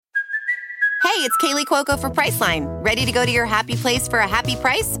Hey, it's Kaylee Cuoco for Priceline. Ready to go to your happy place for a happy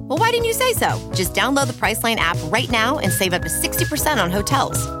price? Well, why didn't you say so? Just download the Priceline app right now and save up to 60% on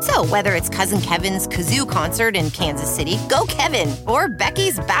hotels. So whether it's Cousin Kevin's Kazoo Concert in Kansas City, go Kevin, or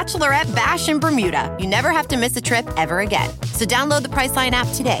Becky's Bachelorette Bash in Bermuda, you never have to miss a trip ever again. So download the Priceline app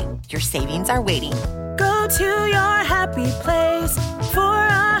today. Your savings are waiting. Go to your happy place for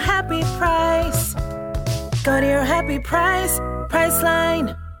a happy price. Go to your happy price,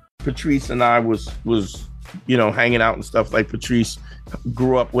 Priceline. Patrice and I was hanging out and stuff. Like, Patrice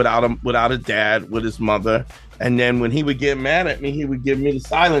grew up without a dad, with his mother, and then when he would get mad at me, he would give me the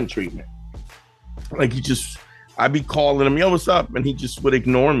silent treatment. Like, I'd be calling him, yo, what's up? And he just would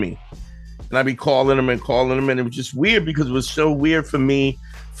ignore me. And I'd be calling him, and it was just weird, because it was so weird for me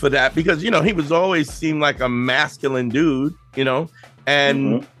for that, because, he was always seemed like a masculine dude,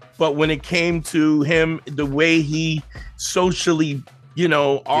 and but when it came to him, the way he socially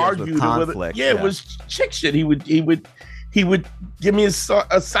argued conflict, it was chick shit. He would give me a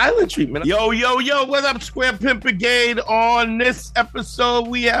silent treatment. Yo, what up, Square Pimp Brigade? On this episode,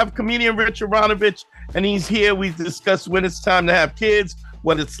 we have comedian Rich Aronovitch, and he's here. We discuss when it's time to have kids,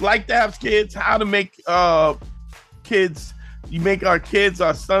 what it's like to have kids, how to make kids. You make our kids,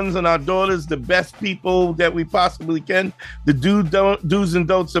 our sons and our daughters, the best people that we possibly can. The do's and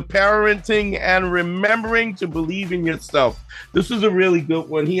don'ts of parenting, and remembering to believe in yourself. This was a really good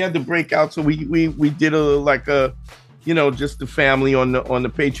one. He had to break out, so we did just the family on the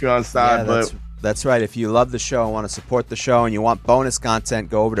Patreon side. Yeah, that's right. If you love the show and want to support the show and you want bonus content,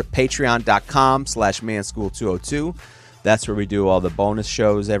 go over to patreon.com/manschool202. That's where we do all the bonus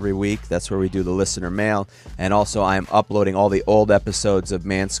shows every week. That's where we do the listener mail. And also, I am uploading all the old episodes of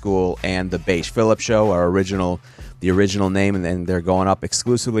Man School and the Beige Phillips Show, the original name, and then they're going up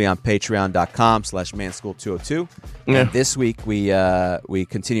exclusively on patreon.com/manschool202. Yeah. And this week, we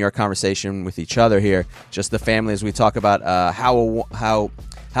continue our conversation with each other here, just the family, as we talk about how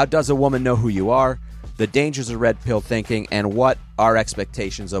does a woman know who you are, the dangers of red pill thinking, and what our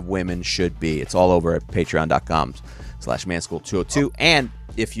expectations of women should be. It's all over at patreon.com/manschool202. And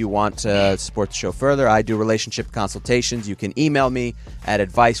if you want to support the show further, I do relationship consultations. You can email me at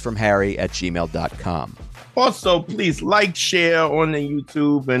advicefromharry@gmail.com. Also, please like, share on the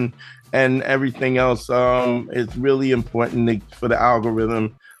YouTube and everything else. It's really important for the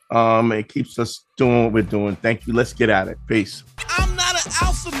algorithm. It keeps us doing what we're doing. Thank you. Let's get at it. Peace. I'm not an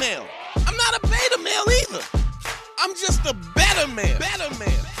alpha male. I'm not a beta male either. I'm just a better man.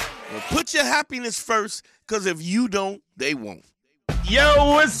 Well, put your happiness first, because if you don't, they won't. Yo,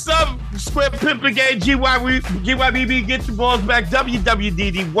 what's up, Square Pimp Brigade, GYBB, get your balls back,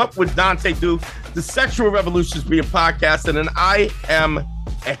 WWDD, what would Dante do? The Sexual Revolution is being podcasted, and I am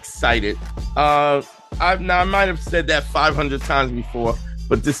excited. I might have said that 500 times before,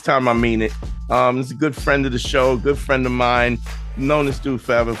 but this time I mean it. He's a good friend of the show, a good friend of mine. Known this dude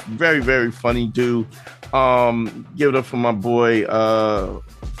forever. Very, very funny dude. Give it up for my boy,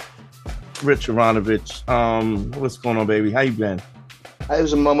 Rich Aronovitch. What's going on, baby? How you been? It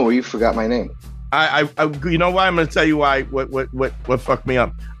was a moment where you forgot my name. I you know why? I'm going to tell you why. What fucked me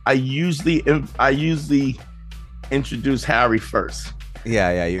up? I usually introduce Harry first.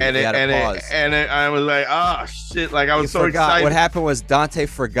 Yeah. You had to pause. I was like, oh shit! Like, I was so excited. What happened was Dante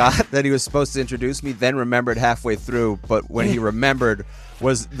forgot that he was supposed to introduce me, then remembered halfway through. But when he remembered,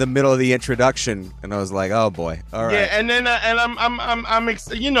 was the middle of the introduction, and I was like, oh boy, all right. Yeah, and then I'm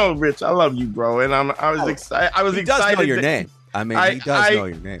excited. Rich, I love you, bro, and I was excited. He does know your name. I mean, he does know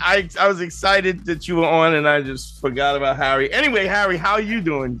your name. I was excited that you were on, and I just forgot about Harry. Anyway, Harry, how are you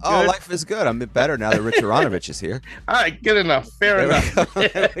doing? Good? Oh, life is good. I'm a bit better now that Rich Aronovitch is here. All right, good enough. Fair enough.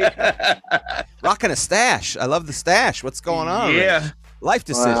 Rocking a stash. I love the stash. What's going on? Yeah. Rich? Life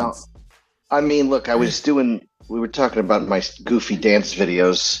decisions. Well, I mean, look, we were talking about my goofy dance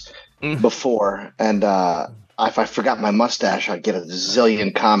videos before, and if I forgot my mustache, I'd get a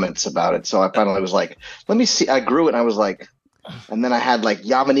zillion comments about it. So I finally was like, let me see. I grew it, and I was like, and then I had like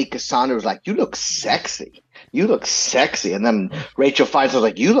Yamanika Cassandra was like, you look sexy. And then Rachel Fiennes was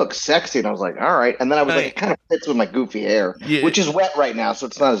like, you look sexy. And I was like, all right. And then I was like, it kind of fits with my goofy hair, which is wet right now, so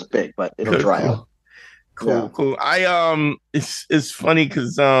it's not as big, but it'll dry out. Cool. It's funny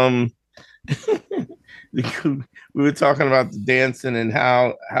because we were talking about the dancing and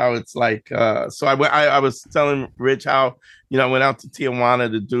how it's like. So I was telling Rich how I went out to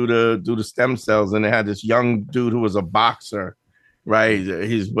Tijuana to do the stem cells, and they had this young dude who was a boxer, right?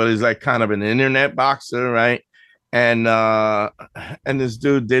 He's like kind of an internet boxer, right? And this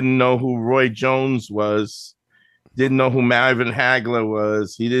dude didn't know who Roy Jones was, didn't know who Marvin Hagler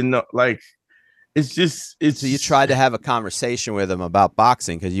was. He didn't know, like, So you tried to have a conversation with him about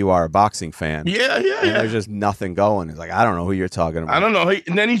boxing because you are a boxing fan. Yeah. And there's just nothing going. He's like, I don't know who you're talking about. I don't know.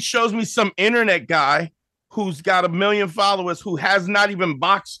 And then he shows me some internet guy who's got 1 million followers who has not even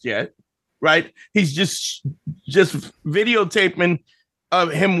boxed yet, right? He's just videotaping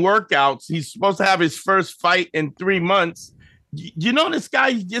him workouts. He's supposed to have his first fight in 3 months. You know this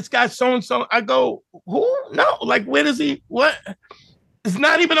guy so-and-so. I go, who? No, like, where does he? What? It's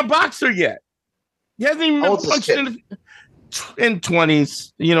not even a boxer yet. He hasn't even been punched in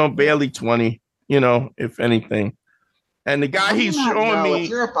 20s, barely 20, if anything. And the guy he's showing me. If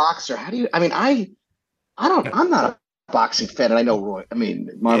you're a boxer, how do you? I mean, I'm not a boxing fan, and I know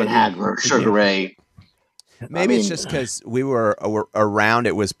Marvin Hagler, Sugar Ray. Maybe it's just because we were around.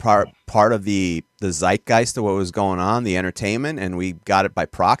 It was part of the zeitgeist of what was going on, the entertainment, and we got it by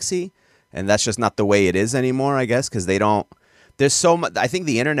proxy. And that's just not the way it is anymore, I guess, because they don't. There's so much. I think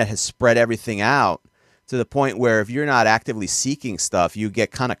the internet has spread everything out to the point where if you're not actively seeking stuff, you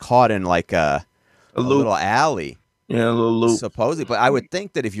get kind of caught in like a little alley. Yeah, a little loop. Supposedly, but I would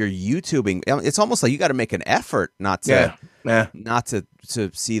think that if you're YouTubing, it's almost like you got to make an effort not to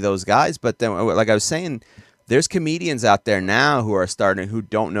see those guys. But then, like I was saying, there's comedians out there now who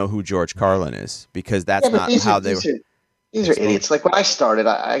don't know who George Carlin is because that's not how they were. These are idiots. Like when I started,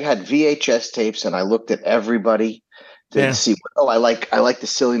 I had VHS tapes and I looked at everybody to see. I like the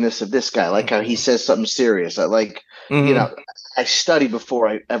silliness of this guy. I like how he says something serious. I like I studied before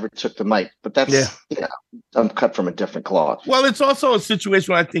I ever took the mic, but that's I'm cut from a different cloth. Well, it's also a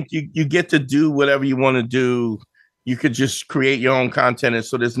situation where I think you get to do whatever you want to do. You could just create your own content, and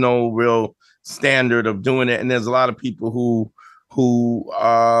so there's no real standard of doing it. And there's a lot of people who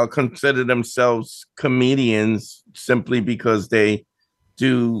consider themselves comedians simply because they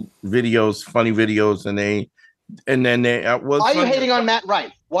do videos, funny videos, and then they. Why are you hating on Matt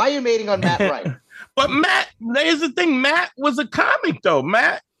Wright? Why are you hating on Matt Wright? But Matt, here's the thing. Matt was a comic, though.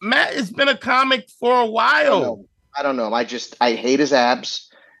 Matt has been a comic for a while. I don't know. I hate his abs,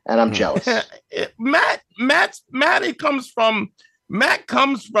 and I'm jealous. Matt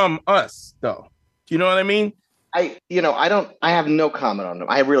comes from us, though. Do you know what I mean? I have no comment on him.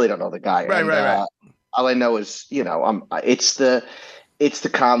 I really don't know the guy. Right. All I know is, it's the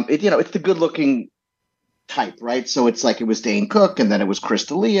good looking type, right? So it's like it was Dane Cook, and then it was Chris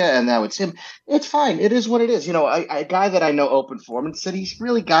D'Elia, and now it's him. It's fine. It is what it is. A guy that I know opened for him and said he's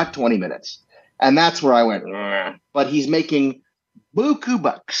really got 20 minutes, and that's where I went. But he's making buku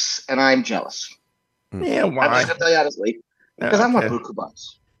bucks, and I'm jealous. Yeah, why? I'm just gonna tell you honestly, because I want buku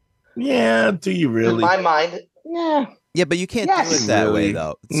bucks. Yeah, do you really? In my mind, yeah. Yeah, but you can't do it that way,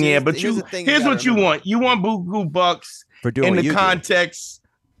 though. See, but here's what you want. You want buku bucks for doing in the context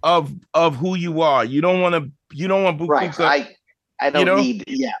of who you are. You don't want buku. Right. I don't need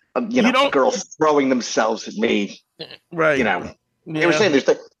girls throwing themselves at me. Right. They were saying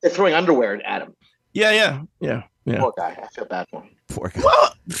they're throwing underwear at him. Yeah. Poor guy. I feel bad for him. Poor guy.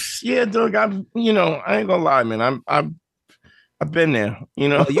 Well, yeah, Doug. I ain't gonna lie, man. I've been there.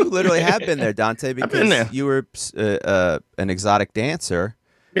 Well, you literally have been there, Dante, because I've been there. You were an exotic dancer.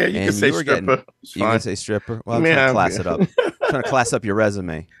 Yeah, you can say stripper. You can say stripper. Well, I'm trying to class it up. I'm trying to class up your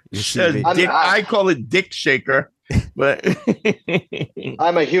resume. I call it dick shaker, but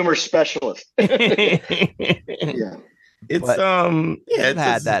I'm a humor specialist. Yeah. It's I've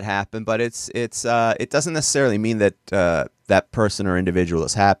had that happen, but it doesn't necessarily mean that that person or individual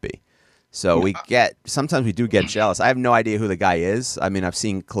is happy. So sometimes we do get jealous. I have no idea who the guy is. I mean, I've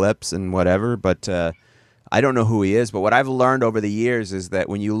seen clips and whatever, but I don't know who he is. But what I've learned over the years is that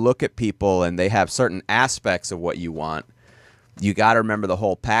when you look at people and they have certain aspects of what you want, you got to remember the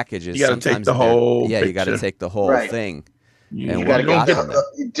whole package. You got to take the whole picture. You got to take the whole thing. You got to get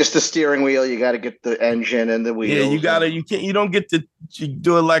just the steering wheel. You got to get the engine and the wheels. Yeah, you don't get to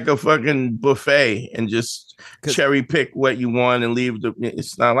do it like a fucking buffet and just cherry pick what you want and leave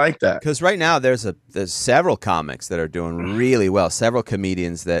it's not like that. Because right now there's several comics that are doing really well. Several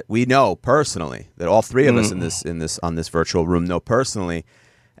comedians that we know personally, that all three of us on this virtual room know personally,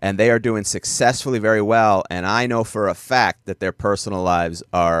 and they are doing successfully very well. And I know for a fact that their personal lives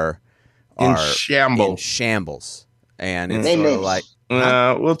are in shambles. And it's sort of like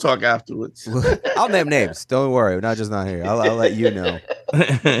we'll talk afterwards. I'll name names. Don't worry. We're not just not here. I'll let you know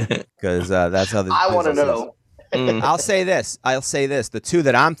because that's how this. I want to know. I'll say this. The two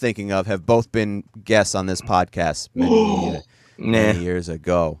that I'm thinking of have both been guests on this podcast many years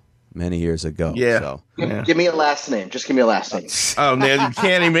ago. Yeah. So. Give me a last name. Just give me a last name. Oh man, you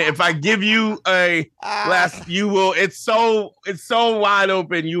can't even. If I give you a last, you will. It's so wide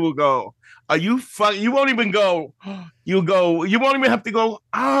open. You will go. Are you fuck? You won't even go. You go. You won't even have to go.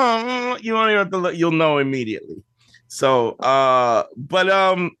 You won't even have to. You'll know immediately. So,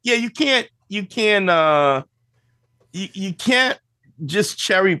 yeah, you can't. You can't just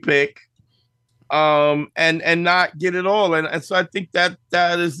cherry pick, and not get it all. And so I think that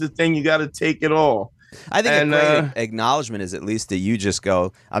is the thing. You got to take it all. I think a great acknowledgement is at least that you just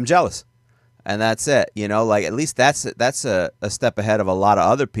go, I'm jealous. And that's it, like at least that's a step ahead of a lot of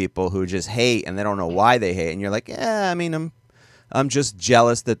other people who just hate and they don't know why they hate. And you're like, yeah, I mean, I'm just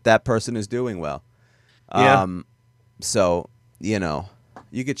jealous that person is doing well. Yeah. So,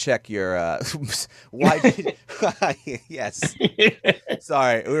 you could check your why did yes.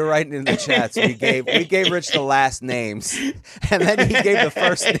 Sorry, we were writing in the chats. We gave Rich the last names, and then he gave the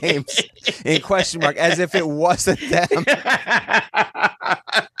first names in question mark as if it wasn't them.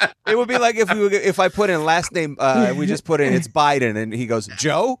 It would be like if I put in last name, we just put in it's Biden, and he goes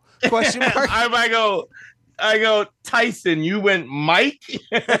Joe question mark. I go Tyson. You went Mike.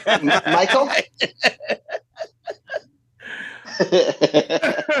 Michael.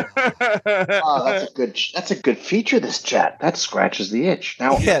 Oh, that's a good feature. This chat that scratches the itch.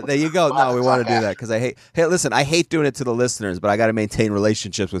 Now, yeah, there you go. No, we want to do that because I hate. Hey, listen, I hate doing it to the listeners, but I got to maintain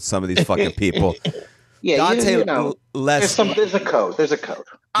relationships with some of these fucking people. Yeah, Dante, there's a code. There's a code.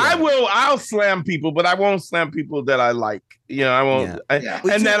 Yeah. I'll slam people, but I won't slam people that I like. I won't. Yeah.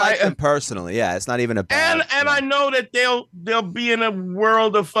 And then like them personally. Yeah, it's not even a bad. And I know that they'll be in a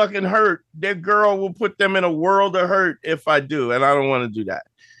world of fucking hurt. Their girl will put them in a world of hurt if I do, and I don't want to do that.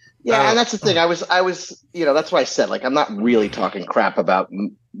 Yeah, and that's the thing. I was, that's why I said, like, I'm not really talking crap about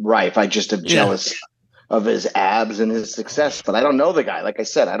Rife. I just am jealous of his abs and his success, but I don't know the guy. Like I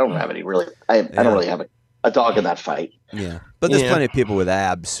said, I don't have any really. I don't really have a dog in that fight. Yeah, but there's plenty of people with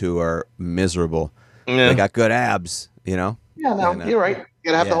abs who are miserable. Yeah. They got good abs, Yeah, no, you're right. You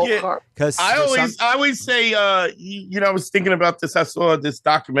gotta have the whole car. Because I always say, I was thinking about this. I saw this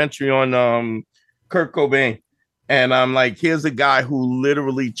documentary on Kurt Cobain, and I'm like, here's a guy who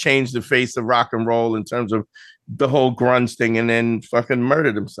literally changed the face of rock and roll in terms of the whole grunge thing, and then fucking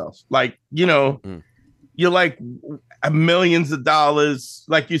murdered himself. Like, you're like millions of dollars,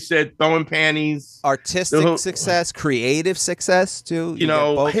 like you said, throwing panties. Artistic success, creative success too.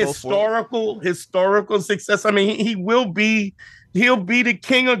 Historical success. I mean, he'll be the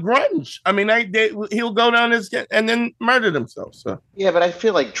king of grunge. I mean, he'll go down and then murder himself. So yeah, but I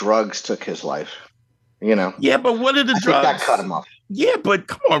feel like drugs took his life. Yeah, but what are the drugs? That cut him off. Yeah, but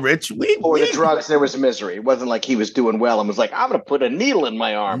come on, Rich. The drugs, there was misery. It wasn't like he was doing well and was like, I'm going to put a needle in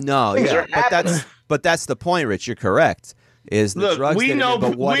my arm. No, but that's the point, Rich. You're correct. Is the drugs? We know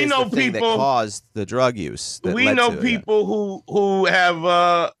people that caused the drug use. We know people who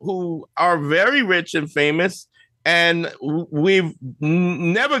have who are very rich and famous, and we've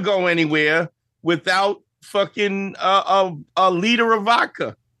never go anywhere without fucking a liter of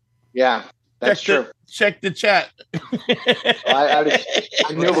vodka. Yeah, that's true. Check the chat. I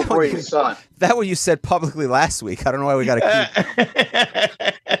knew before you saw it. That what you said publicly last week. I don't know why we got to keep.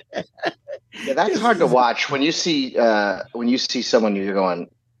 Yeah, that's hard to watch when you see someone you're going,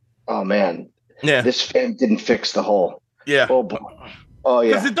 oh man, this fame didn't fix the hole. Yeah. Oh boy. Oh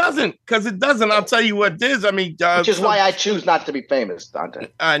yeah. Because it doesn't. I'll tell you what it is. I mean, which is why I choose not to be famous, Dante.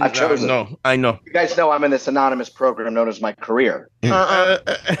 I know. You guys know I'm in this anonymous program known as my career.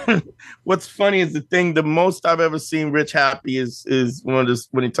 What's funny is the most I've ever seen Rich happy is when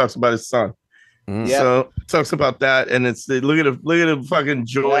he talks about his son. Yeah. So talks about that, and it's look at the fucking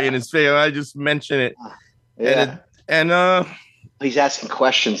joy in his face. I just mentioned it. Yeah. And he's asking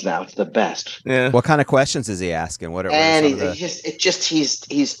questions now. It's the best. Yeah. What kind of questions is he asking? He's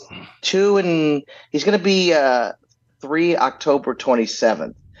 2 and he's going to be 3 October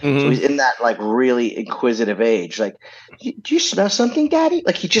 27th. Mm-hmm. So he's in that like really inquisitive age. Like, do you smell something, Daddy?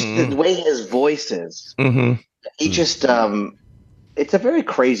 Like he just the way his voice is. Mm-hmm. He just it's a very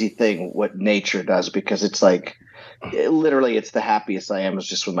crazy thing what nature does, because it's like literally it's the happiest I am is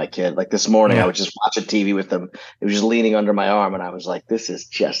just with my kid. Like this morning I was just watching TV with him. He was just leaning under my arm and I was like, this is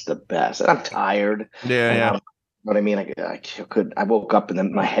just the best. And I'm tired. Yeah. You know what I mean? I woke up and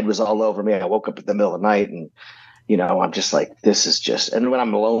then my head was all over me. I woke up in the middle of the night and I'm just like, this is just, and when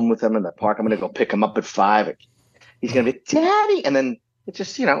I'm alone with him in the park, I'm going to go pick him up at 5. He's going to be, Daddy. And then it's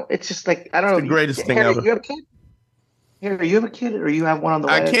just, it's just like, I don't know. The greatest thing ever. You have a kid? Harry, you have a kid, or you have one on the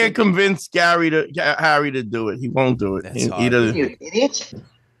way? I can't convince Harry to do it. He won't do it. He doesn't. You idiot.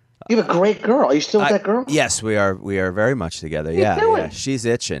 You have a great girl. Are you still with that girl? Yes, we are. We are very much together. Yeah. She's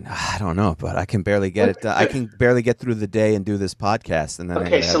itching. I don't know, but I can barely get it done. I can barely get through the day and do this podcast, and then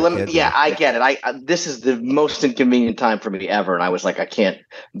okay. So let me. Yeah, I get it. I this is the most inconvenient time for me ever, and I was like, I can't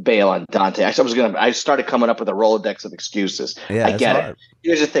bail on Dante. I started coming up with a Rolodex of excuses. Yeah, I get hard. it.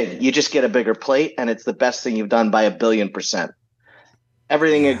 Here's the thing: you just get a bigger plate, and it's the best thing you've done by 1,000,000,000%.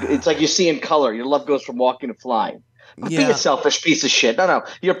 Everything. It's like you see in color. Your love goes from walking to flying. Be a selfish piece of shit. No.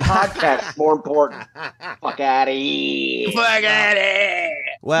 Your podcast is more important. Fuck out of here. Fuck out of here.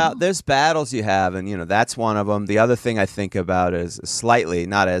 Well, there's battles you have, and that's one of them. The other thing I think about is slightly,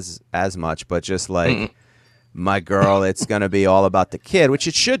 not as much, but just like my girl, it's gonna be all about the kid, which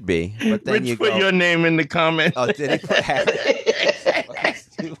it should be. But then Rich put your name in the comments. Oh, did he put Harry?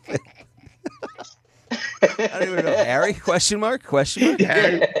 Stupid. I don't even know. Harry? Question mark?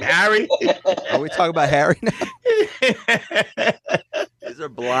 Harry? Are we talking about Harry now? These are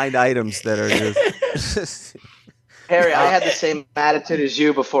blind items that are just... Harry, I had the same attitude as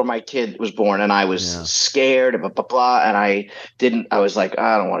you before my kid was born, and I was scared, blah, blah, blah, and I was like,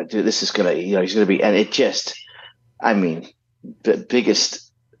 I don't want to do this. Is going to, he's going to be, and it just, the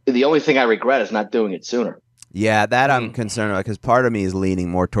only thing I regret is not doing it sooner. Yeah, that I'm concerned about because part of me is leaning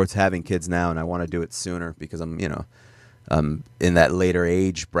more towards having kids now, and I want to do it sooner because I'm in that later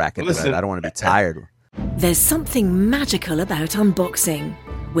age bracket. That I don't want to be tired. There's something magical about unboxing.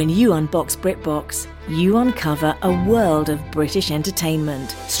 When you unbox BritBox, you uncover a world of British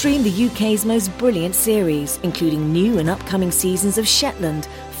entertainment. Stream the UK's most brilliant series, including new and upcoming seasons of Shetland,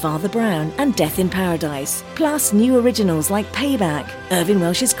 Father Brown and Death in Paradise, plus new originals like Payback, Irving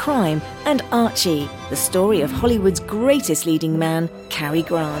Welsh's Crime, and Archie, the story of Hollywood's greatest leading man, Cary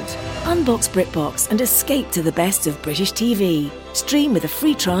Grant. Unbox BritBox and escape to the best of British TV. Stream with a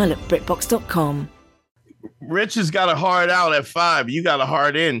free trial at BritBox.com. Rich has got a hard out at 5. You got a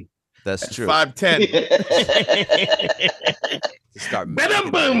hard in. That's true. 5'10". Start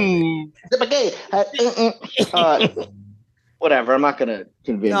boom. Whatever. I'm not going to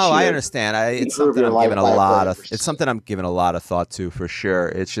convince you. No, I understand. It's something I'm giving a lot of. It's something I'm giving a lot of thought to for sure.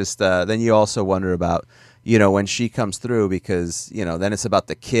 It's just then you also wonder about when she comes through because then it's about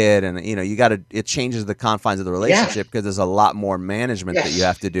the kid and you got to. It changes the confines of the relationship because there's a lot more management that you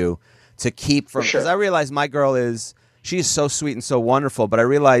have to do to keep from. Because I realize my girl she's so sweet and so wonderful, but I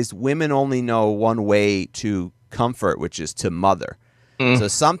realized women only know one way to comfort, which is to mother. So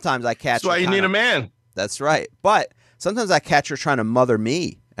sometimes I catch. That's why you need a man. That's right, but. Sometimes I catch her trying to mother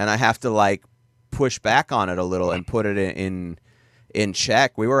me, and I have to push back on it a little and put it in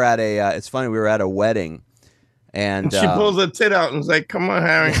check. We were at it's funny. We were at a wedding, and she pulls her tit out and is like, "Come on,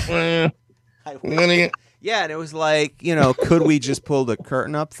 Harry." Yeah, and it was like, could we just pull the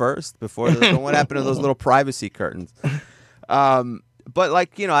curtain up first before what happened to those little privacy curtains? But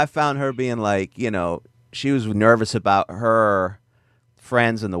I found her being she was nervous about her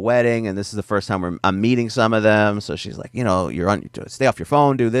friends in the wedding, and this is the first time I'm meeting some of them. So she's like, stay off your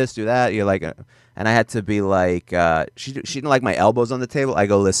phone, do this, do that. You're like, and I had to be like, she didn't like my elbows on the table. I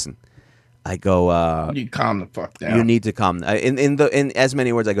go, listen. I go, you calm the fuck down. You need to calm. In as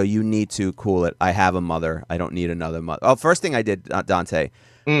many words, I go, you need to cool it. I have a mother. I don't need another mother. Oh, first thing I did, Dante,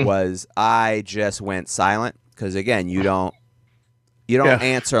 was I just went silent because again, you don't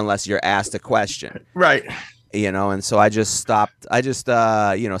answer unless you're asked a question, right? And so I just stopped. I just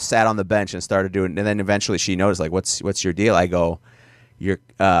sat on the bench and started doing. And then eventually she noticed, like, what's your deal? I go,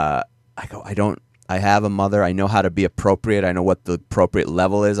 I have a mother. I know how to be appropriate. I know what the appropriate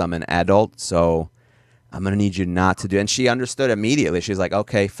level is. I'm an adult, so I'm gonna need you not to do. And she understood immediately. She's like,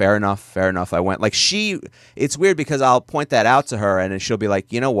 okay, fair enough. I went it's weird because I'll point that out to her, and then she'll be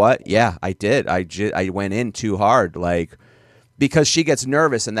like, you know what? Yeah, I did. I went in too hard, because she gets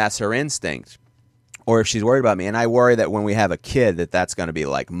nervous, and that's her instinct. Or if she's worried about me, and I worry that when we have a kid, that's going to be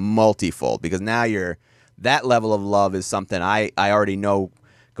multifold because now that level of love is something I already know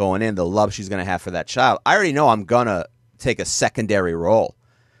going in, the love she's going to have for that child. I already know I'm going to take a secondary role,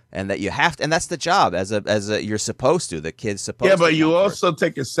 and that you have to, and that's the job as you're supposed to. The kid's supposed to. Yeah, but you also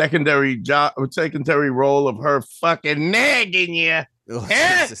take a secondary role of her fucking nagging you. Oh,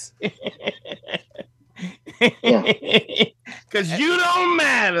 Jesus. Because you don't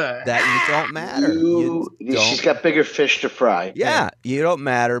matter. That you don't matter. She's got bigger fish to fry. Yeah, you don't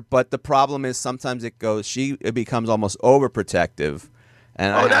matter. But the problem is sometimes it becomes almost overprotective.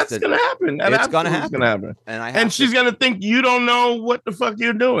 And that's going to happen. It's going to happen. And she's going to think you don't know what the fuck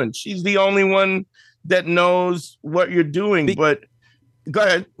you're doing. She's the only one that knows what you're doing. But go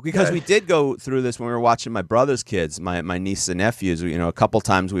ahead. Because we did go through this when we were watching my brother's kids, my niece and nephews. A couple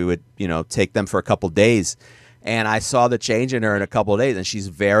times we would, take them for a couple days. And I saw the change in her in a couple of days, and she's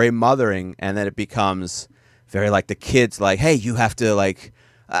very mothering, and then it becomes very like the kids, like, hey, you have to like,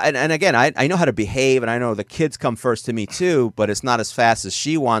 and again, I know how to behave, and I know the kids come first to me too, but it's not as fast as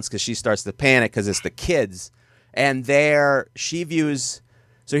she wants because she starts to panic because it's the kids. And there she views,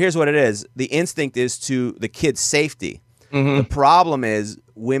 so here's what it is. The instinct is to the kids' safety. The problem is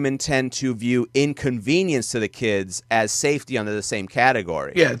women tend to view inconvenience to the kids as safety under the same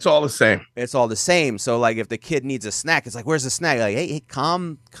category. Yeah, it's all the same. It's all the same. So like if the kid needs a snack, it's like, where's the snack? Like, hey,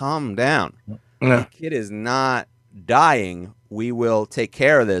 calm down. The kid is not dying. We will take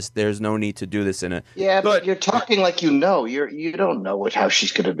care of this. There's no need to do this in a... Yeah, but you're talking like you know. You don't know how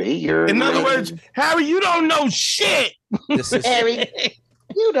she's going to be. In other words, Harry, you don't know shit. Harry,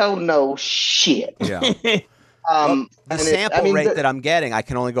 you don't know shit. Yeah. The sample rate that I'm getting, I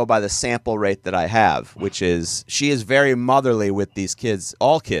can only go by the sample rate that I have, which is she is very motherly with these kids,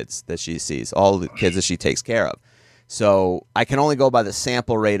 all kids that she sees, all the kids that she takes care of. So I can only go by the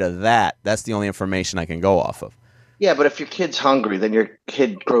sample rate of that. That's the only information I can go off of. Yeah, but if your kid's hungry, then your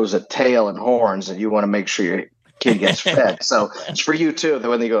kid grows a tail and horns, and you want to make sure your kid gets fed. So it's for you too. That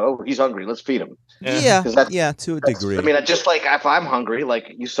when they go, oh, he's hungry, let's feed him. Yeah, to a degree. I mean, just like if I'm hungry,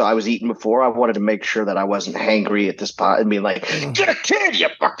 like you saw, I was eating before. I wanted to make sure that I wasn't hangry at this pot and be like, "Get a kid, you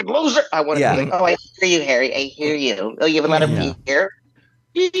fucking loser!" I wanted to be like, "Oh, I hear you, Harry. I hear you. Oh, you haven't let him be here."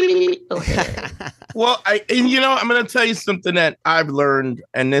 Well, I'm going to tell you something that I've learned,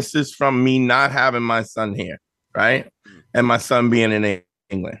 and this is from me not having my son here, right, and my son being in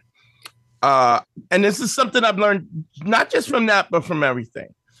England. And this is something I've learned not just from that, but from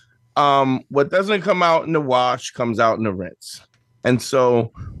everything. What doesn't come out in the wash comes out in the rinse. And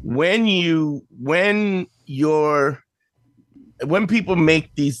so when people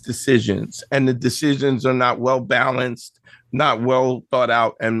make these decisions and the decisions are not well balanced, not well thought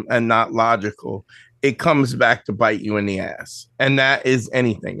out, and not logical, it comes back to bite you in the ass. And that is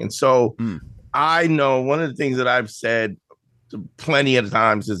anything. And so I know one of the things that I've said plenty of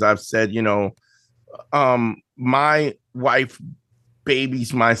times is I've said, my wife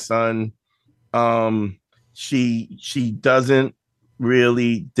babies my son. She doesn't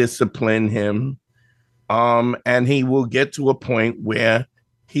really discipline him. And he will get to a point where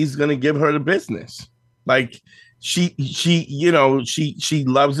he's going to give her the business. Like she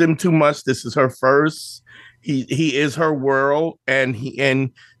loves him too much. This is her first. He is her world. And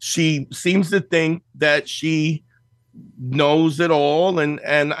she seems to think that she knows it all. And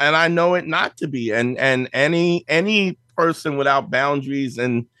I know it not to be. And any person without boundaries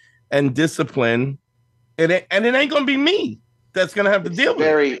and discipline, it ain't gonna be me that's gonna have to deal with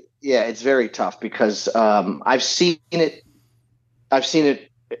it. Yeah, it's very tough because I've seen it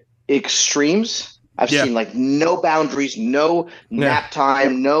extremes. I've seen like no boundaries, no nap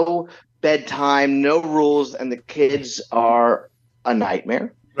time, no bedtime, no rules, and the kids are a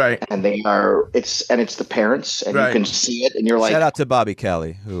nightmare. Right. And it's the parents, and you can see it, and you're like, shout out to Bobby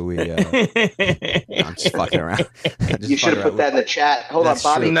Kelly, who we I'm just fucking around. You should have put that in the chat. Hold on,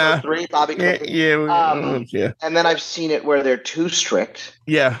 Bobby. Bobby. Yeah. And then I've seen it where they're too strict.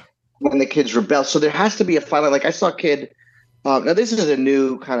 Yeah. When the kids rebel. So there has to be a fine line. Like I saw a kid. Now this is a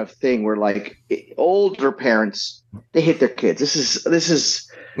new kind of thing where like older parents, they hit their kids. This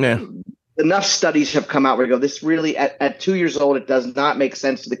is enough studies have come out where you go, this really at 2 years old, it does not make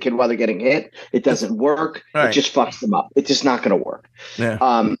sense to the kid while they're getting hit. It doesn't work. Right. It just fucks them up. It's just not going to work.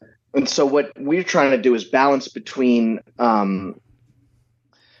 Yeah. And so what we're trying to do is balance between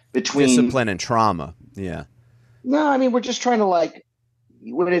discipline and trauma. Yeah. No, I mean, we're just trying to like,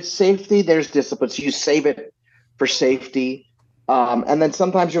 when it's safety, there's discipline. So you save it for safety. And then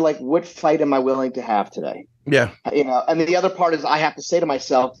sometimes you're like, what fight am I willing to have today? Yeah. And the other part is I have to say to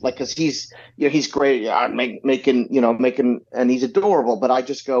myself, like, cause he's great. Making, and he's adorable, but I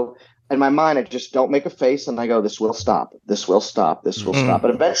just go in my mind, I just don't make a face. And I go, this will stop. This will stop. This will stop. But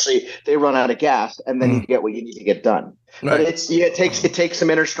eventually they run out of gas and then you get what you need to get done. Right. But it takes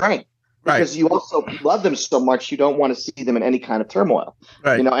some inner strength. Because you also love them so much, you don't want to see them in any kind of turmoil.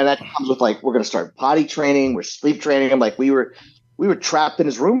 Right. And that comes with like, we're going to start potty training, we're sleep training him. Like we were trapped in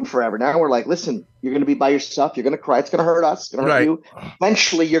his room forever. Now we're like, listen, you're going to be by yourself. You're going to cry. It's going to hurt us. It's going to hurt you.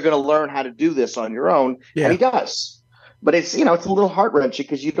 Eventually, you're going to learn how to do this on your own. Yeah. And he does. But it's, it's a little heart wrenching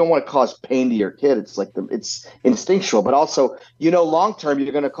because you don't want to cause pain to your kid. It's like it's instinctual, but also, long term,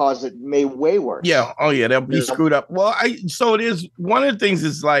 you're going to cause it way worse. Yeah. Oh yeah. They'll be screwed up. Well, so it is. One of the things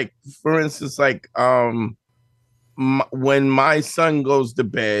is like, for instance, like when my son goes to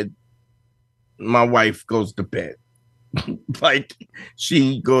bed, my wife goes to bed. Like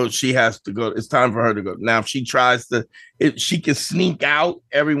she has to go. It's time for her to go. Now, if she tries to, she can sneak out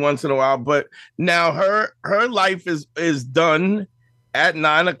every once in a while, but now her life is done at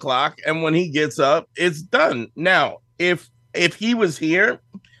 9 o'clock. And when he gets up, it's done. Now, if he was here,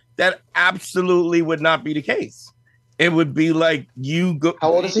 that absolutely would not be the case. It would be like you go.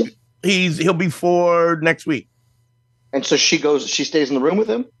 How old is he? He'll be 4 next week. And so she stays in the room with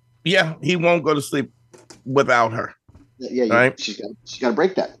him? Yeah, he won't go to sleep without her. Yeah, right? She's got to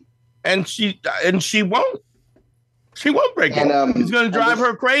break that. And she won't. She won't break it. He's going to drive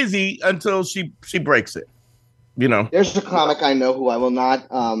her crazy until she breaks it. You know. There's a comic I know who I will not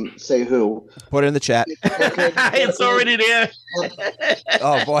say who. Put it in the chat. It's already there.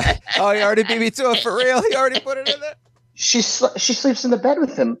 Oh boy! Oh, he already beat me to it for real. He already put it in there. She sleeps in the bed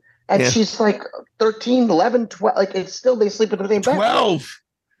with him, and she's like 13, 11, 12. Like it's still they sleep in the same bed. 12.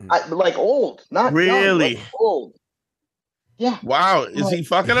 Like old, not really young, like old. Yeah. Wow. Is he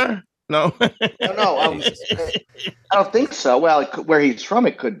fucking her? No. No. I don't think so. Well, where he's from,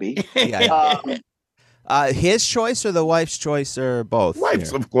 it could be. Yeah. His choice or the wife's choice or both?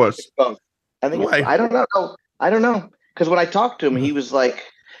 Wife's, of course. Both. I think. I don't know. I don't know. Because when I talked to him, he was like,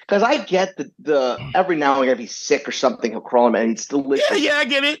 because I get the every now and again if he's sick or something, he'll crawl him and he's delicious. Yeah, I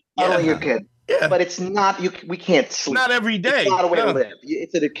get it. Yeah. Your kid. Yeah. But it's not. We can't sleep. Not every day. It's not a way to live.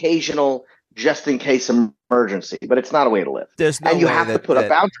 It's an occasional, just in case emergency, but it's not a way to live. There's no and you way have to put up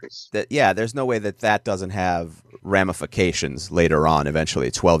boundaries. There's no way that doesn't have ramifications later on.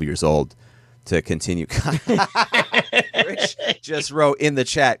 Eventually, 12 years old. To continue. Rich just wrote in the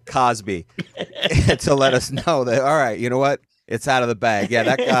chat Cosby to let us know that, all right, you know what? It's out of the bag. Yeah,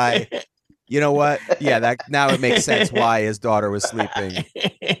 that guy, you know what? Yeah, that now it makes sense why his daughter was sleeping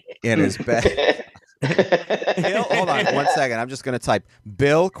in his bed. Bill, hold on 1 second. I'm just going to type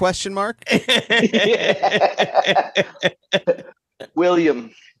Bill ?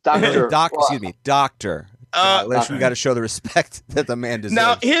 William, Doctor. Excuse me, Doctor. We got to show the respect that the man deserves.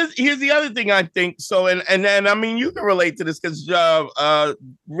 Now, here's the other thing I think. So, and then I mean, you can relate to this because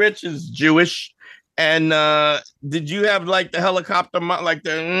Rich is Jewish, and did you have like the helicopter, like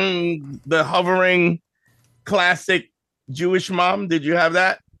the hovering classic Jewish mom? Did you have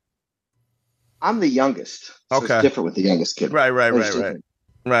that? I'm the youngest. So okay, it's different with the youngest kid. Right.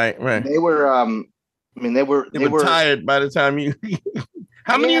 They were. They were tired by the time you.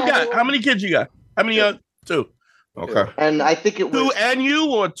 How many you got? How many kids you got? How many? 2. Okay. And I think it was 2 and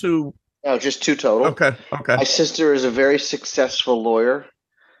you or 2? No, just 2 total. Okay. My sister is a very successful lawyer,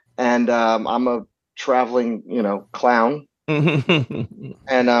 and I'm a traveling, clown.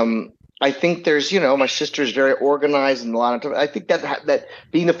 And I think there's, my sister is very organized and a lot of time. I think that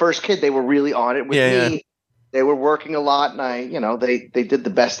being the first kid, they were really on it with me. Yeah. They were working a lot, and they did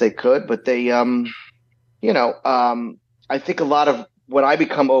the best they could, but they, I think a lot of when I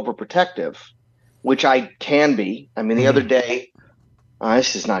become overprotective, which I can be. I mean, the other day,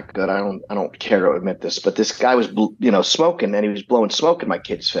 this is not good. I don't care to admit this, but this guy was, smoking, and he was blowing smoke in my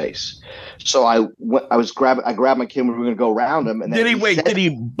kid's face. So I grabbed my kid when we were going to go around him. And then did he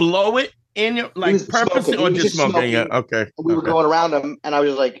blow it in your purposely or just smoking? Yeah. Okay. We were going around him, and I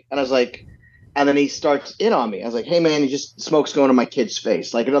was like, and then he starts in on me. I was like, hey man, smoke's going to my kid's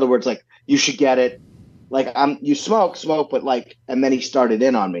face. Like, in other words, like, you should get it. Like, you smoke, but like, and then he started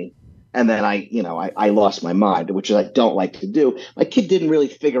in on me. And then I lost my mind, which I don't like to do. My kid didn't really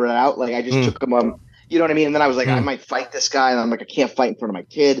figure it out. Like, I just took him on, you know what I mean? And then I was like, I might fight this guy. And I'm like, I can't fight in front of my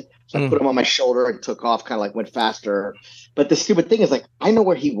kid. So I put him on my shoulder and took off, kind of like went faster. But the stupid thing is, like, I know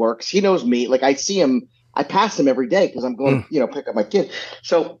where he works. He knows me. Like, I see him. I pass him every day because I'm going, pick up my kid.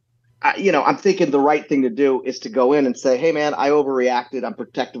 So, I'm thinking the right thing to do is to go in and say, hey man, I overreacted. I'm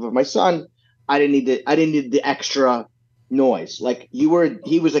protective of my son. I didn't need the extra noise. Like, he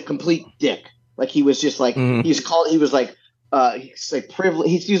was a complete dick. Like, he was just like, he's like privilege.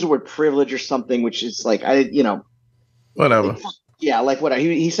 He's used the word privilege or something, which is like, whatever. Yeah. Like whatever.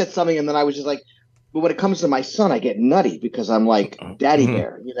 He said something. And then I was just like, but when it comes to my son, I get nutty because I'm like daddy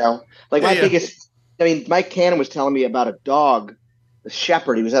bear, like Mike Cannon was telling me about a dog, the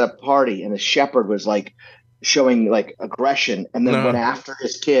shepherd. He was at a party and the shepherd was like showing like aggression and then went after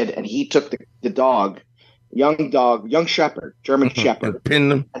his kid. And he took the dog, young shepherd, German shepherd, and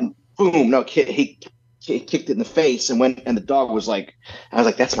pinned him, and boom! He kicked it in the face and went. And the dog was like, I was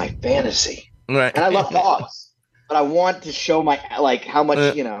like, that's my fantasy, right? And I love dogs, but I want to show my how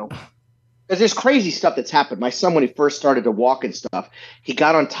much because there's crazy stuff that's happened. My son, when he first started to walk and stuff, he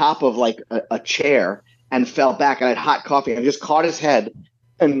got on top of like a chair and fell back. And I had hot coffee and I just caught his head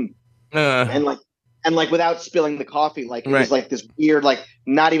and without spilling the coffee, like it was like this weird, like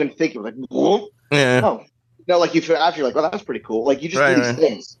not even thinking, like whoop. Yeah. Oh. like you feel after you're like, well, that's pretty cool. Like you just do these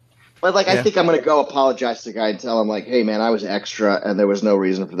things. But like, I think I'm going to go apologize to the guy and tell him like, hey man, I was extra and there was no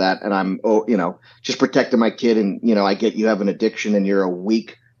reason for that. And I'm, just protecting my kid. And, I get you have an addiction and you're a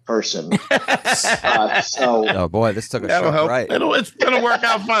weak person. Oh boy, this took a sharp right. It's going to work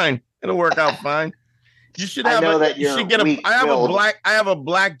out fine. It'll work out fine. You should have. You should get a. I have a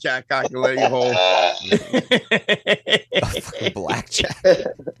blackjack I can let you hold. Blackjack.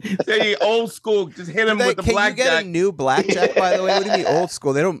 Say old school. Just hit him with the blackjack. Can you get a new blackjack? By the way, what do you mean old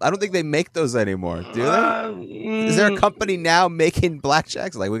school? I don't think they make those anymore. Do they? Is there a company now making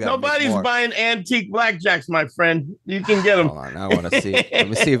blackjacks? Like we got. Nobody's buying antique blackjacks, my friend. You can get them. Hold on, I want to see. Let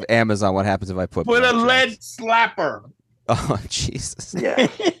me see if Amazon. What happens if I put a lead slapper? Oh Jesus! Yeah.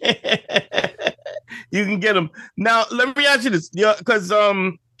 You can get them. Now, let me ask you this. Yeah, because I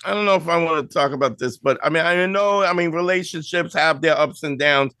don't know if I want to talk about this, but I mean, relationships have their ups and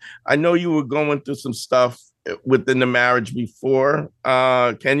downs. I know you were going through some stuff within the marriage before.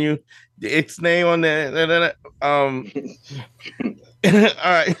 Can you ixnay on the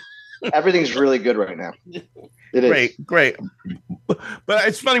all right. Everything's really good right now. It is. Great. But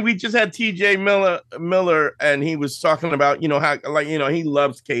it's funny, we just had TJ Miller, and he was talking about, how, like, he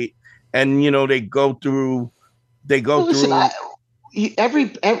loves Kate. And they go through. You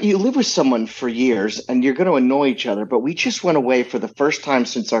live with someone for years, and you're going to annoy each other. But we just went away for the first time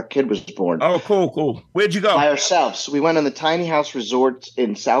since our kid was born. Oh, cool. Where'd you go? By ourselves. We went on the tiny house resort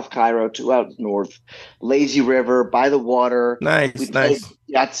in South Cairo, 2 hours north, lazy river by the water. Nice. We played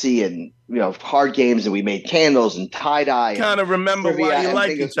Yahtzee and hard games, and we made candles and tie dye. Kind of remember why you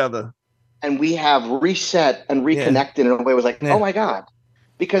like each other. And we have reset and reconnected in a way. It was like, oh my God.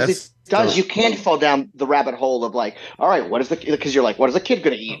 Because you can't fall down the rabbit hole of like, all right, because you're like, what is the kid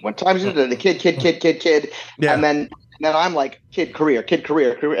going to eat? What time is it? The kid. Yeah. And then I'm like, kid, career.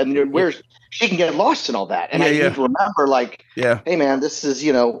 And she can get lost in all that. And I need to remember like, hey man, this is,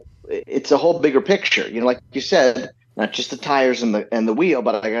 it's a whole bigger picture. Like you said, not just the tires and the wheel,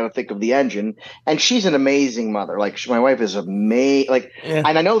 but I got to think of the engine. And she's an amazing mother. Like my wife is amazing. Like, and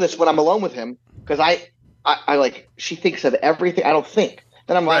I know this when I'm alone with him, because I like, she thinks of everything. I don't think.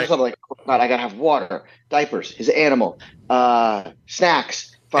 Then I'm like, oh God, I gotta have water, diapers, his animal,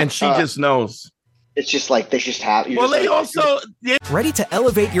 snacks, and she just knows. It's just like they just have. Ready to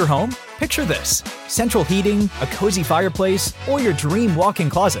elevate your home? Picture this: central heating, a cozy fireplace, or your dream walk-in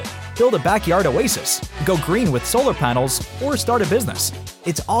closet. Build a backyard oasis, go green with solar panels, or start a business.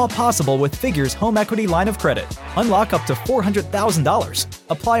 It's all possible with Figure's home equity line of credit. Unlock up to $400,000.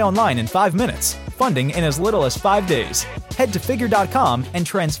 Apply online in 5 minutes. Funding in as little as 5 days. Head to Figure.com and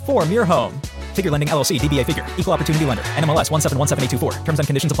transform your home. Figure Lending LLC, DBA Figure, Equal Opportunity Lender, NMLS 1717824. Terms and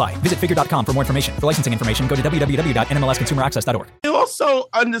conditions apply. Visit Figure.com for more information. For licensing information, go to www.nmlsconsumeraccess.org. You also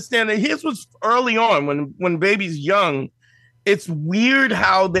understand that here's what's early on when baby's young. It's weird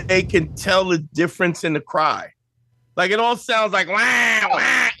how they can tell the difference in the cry. Like it all sounds like wah,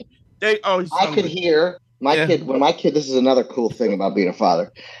 wah. I could hear my kid when my kid. This is another cool thing about being a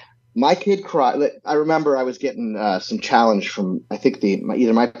father. My kid cried. I remember I was getting some challenge from I think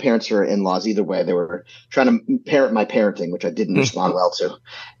either my parents or in-laws. Either way, they were trying to parent my parenting, which I didn't respond well to.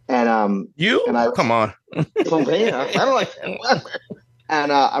 And come on. I don't like that.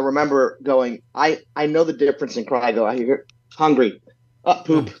 And I remember going. I know the difference in cry. I hear hungry,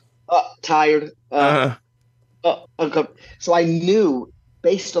 poop, tired. So I knew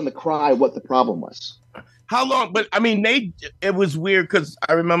based on the cry what the problem was. How long? But I mean, it was weird because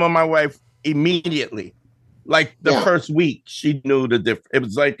I remember my wife immediately, like the first week, she knew the difference. It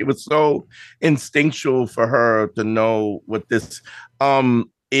was like it was so instinctual for her to know what this.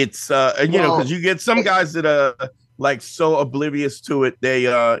 It's because you get some guys that are like so oblivious to it. They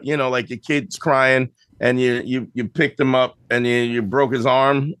like your kid's crying. And you picked him up and you broke his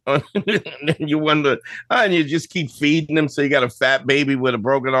arm. And then you wonder, and you just keep feeding him. So you got a fat baby with a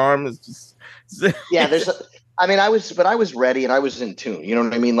broken arm. It's just I was ready and I was in tune. You know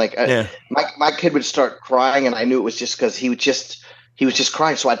what I mean? Like my kid would start crying and I knew it was just because he was just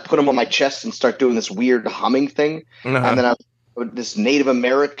crying. So I'd put him on my chest and start doing this weird humming thing. And then this Native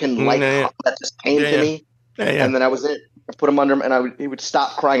American hum that just came to me. And then I was it. I put him under him and he would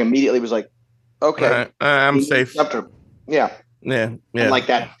stop crying immediately. He was like, okay, I'm safe. Yeah. And like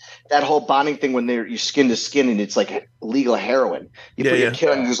that whole bonding thing when you skin to skin and it's like legal heroin. You put your kid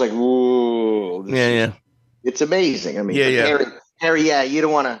on and you're just like, whoa. It's amazing. I mean, Harry, you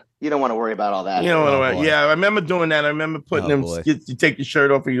don't want to worry about all that. You don't want to. I remember doing that. I remember putting them. You take the shirt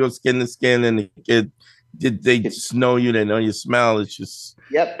off and you go skin to skin, and the kid, they just know you. They know your smell. It's just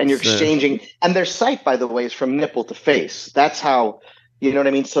and you're exchanging. And their sight, by the way, is from nipple to face. That's how. You know what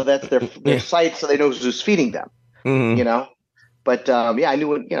I mean? So that's their site, so they know who's feeding them. You know. But I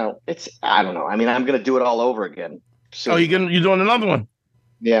knew it. You know, I don't know. I mean, I'm gonna do it all over again soon. Oh, you're doing another one?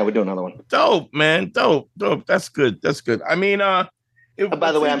 Yeah, we're doing another one. Dope, man. Dope. That's good. I mean,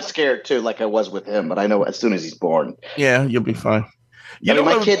 by the way, I'm scared too, like I was with him. But I know as soon as he's born, yeah, you'll be fine.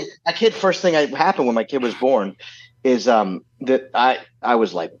 My kid. First thing that happened when my kid was born is that I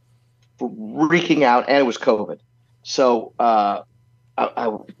was like freaking out, and it was COVID. So the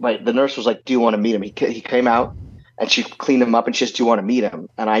nurse was like, "Do you want to meet him?" He came out, and she cleaned him up, and she said, "Do you want to meet him?"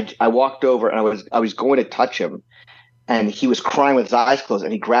 And I walked over, and I was going to touch him. And he was crying with his eyes closed,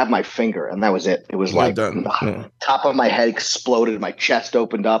 and he grabbed my finger, and that was it. It was like the top of my head exploded, my chest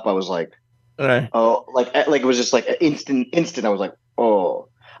opened up. I was like, oh, like it was just like an instant. I was like, oh,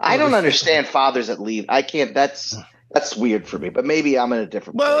 I don't understand fathers that leave. I can't. That's weird for me. But maybe I'm in a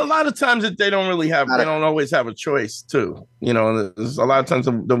different place. A lot of times they don't always have a choice too. You know, there's a lot of times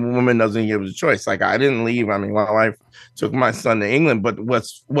the woman doesn't give a choice. Like I didn't leave. I mean, my wife took my son to England. But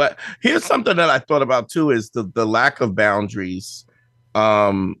here's something that I thought about too is the lack of boundaries.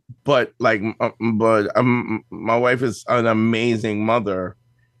 My wife is an amazing mother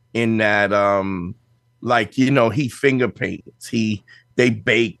in that, he finger paints, they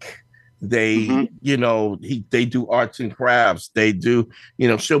bake. They, they do arts and crafts. They do,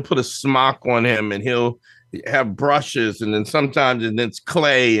 she'll put a smock on him and he'll have brushes. And then sometimes it's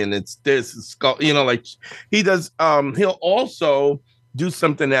clay and it's this, like he does. He'll also do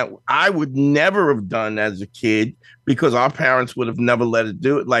something that I would never have done as a kid because our parents would have never let it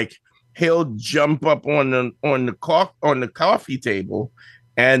do it. Like he'll jump up on the coffee table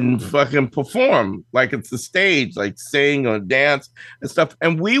and fucking perform like it's a stage, like sing or dance and stuff.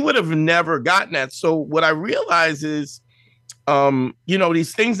 And we would have never gotten that. So what I realize is,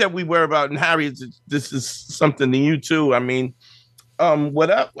 these things that we worry about, and Harry, this is something to you too. I mean,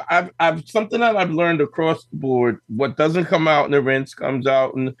 I've something that I've learned across the board. What doesn't come out in the rinse comes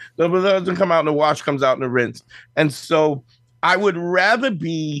out, and what doesn't come out in the wash comes out in the rinse. And so I would rather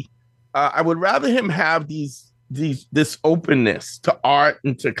him have this openness to art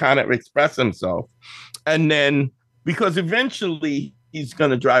and to kind of express himself. And then because eventually he's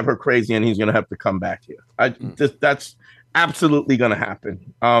going to drive her crazy and he's going to have to come back here. That's absolutely going to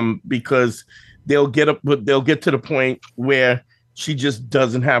happen. Because they'll get to the point where she just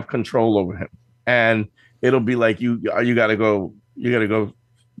doesn't have control over him. And it'll be like, you got to go to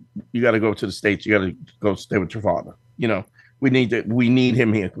the States. You got to go stay with your father. We need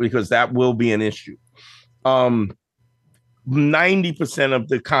him here because that will be an issue. 90% of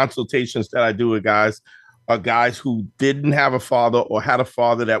the consultations that I do with guys are guys who didn't have a father or had a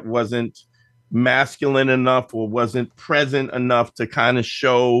father that wasn't masculine enough or wasn't present enough to kind of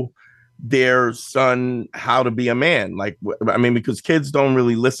show their son how to be a man. Like, I mean, because kids don't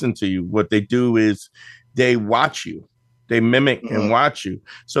really listen to you. What they do is they watch you. They mimic and watch you.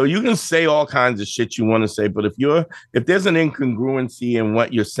 So you can say all kinds of shit you want to say, but if there's an incongruency in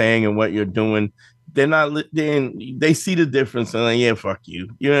what you're saying and what you're doing, they see the difference and like, yeah, fuck you.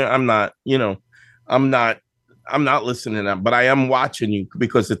 I'm not listening to them, but I am watching you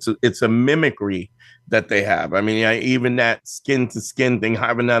because it's a mimicry that they have. I mean, even that skin to skin thing,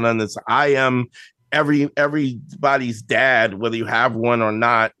 having that on this, I am everybody's dad, whether you have one or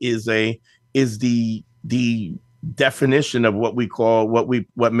not, is the definition of what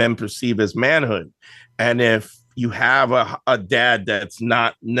men perceive as manhood. And if you have a dad that's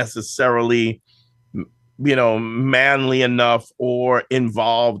not necessarily manly enough or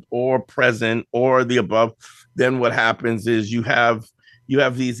involved or present or the above, then what happens is you have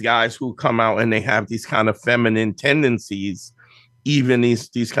these guys who come out and they have these kind of feminine tendencies, even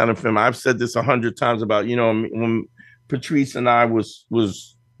these kind of I've said this 100 times about, when Patrice and I was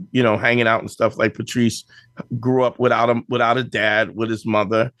hanging out and stuff, like Patrice grew up without a dad, with his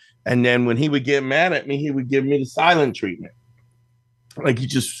mother. And then when he would get mad at me, he would give me the silent treatment. Like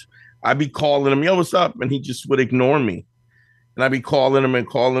I'd be calling him, yo, what's up? And he just would ignore me. And I'd be calling him. And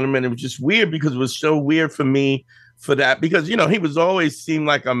it was just weird because it was so weird for me for that. Because, he was always seemed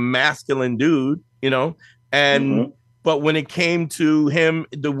like a masculine dude, and but when it came to him,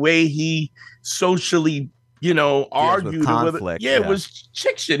 the way he socially, argued with conflict, it was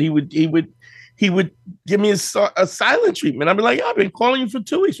chick shit. He would give me a silent treatment. I'd be like, I've been calling you for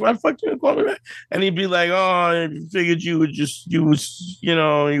 2 weeks. Why the fuck you call me back? And he'd be like, oh, I figured you would you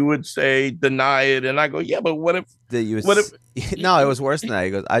would say deny it. And I go, yeah, but what if? No, it was worse than that.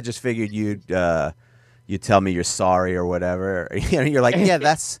 He goes, I just figured you'd tell me you're sorry or whatever. You're like, yeah,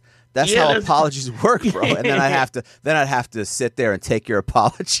 that's how apologies work, bro. And then I'd have to sit there and take your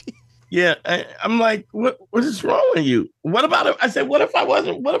apology. Yeah, I'm like, what is wrong with you? What about it? I said, what if I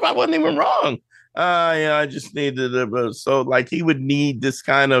wasn't even wrong? Yeah, I just needed it. So like he would need this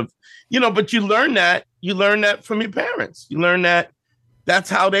kind of, but you learn that from your parents. You learn that that's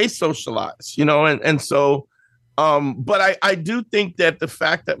how they socialize, and so, but I do think that the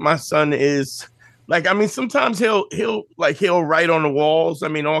fact that my son is like, I mean, sometimes he'll write on the walls. I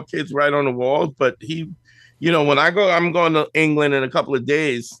mean, all kids write on the walls, but he, when I'm going to England in a couple of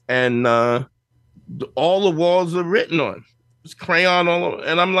days, and all the walls are written on. It's crayon all over,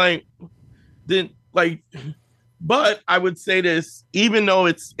 and I'm like, but I would say this, even though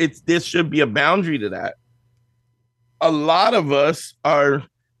it's there should be a boundary to that. A lot of us are,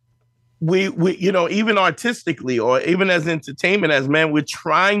 we even artistically or even as entertainment, as men, we're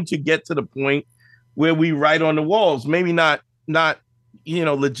trying to get to the point where we write on the walls. Maybe not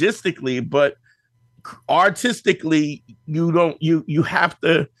logistically, but artistically, you have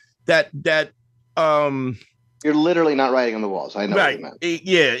to you're literally not writing on the walls. I know right. what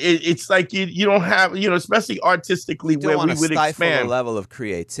It's like you don't have, especially artistically, where we would expand the level of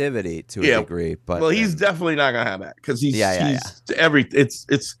creativity to a degree. But he's definitely not gonna have that because he's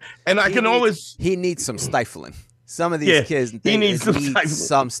it's and I can always he needs some stifling. Some of these kids need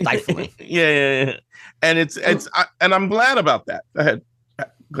some stifling. Yeah. And it's and I'm glad about that. Go ahead.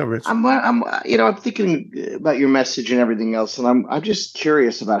 Go, Rich. I'm thinking about your message and everything else, and I'm just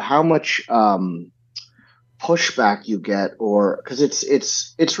curious about how much pushback you get, or because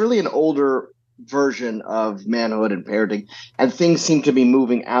it's really an older version of manhood and parenting, and things seem to be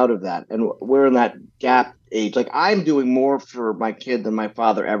moving out of that, and we're in that gap age. Like, I'm doing more for my kid than my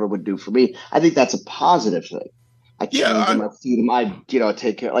father ever would do for me. I think that's a positive thing. I change him, I feed him, I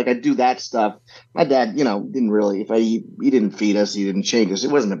take care, like I do that stuff. My dad, didn't really, he didn't feed us, he didn't change us. It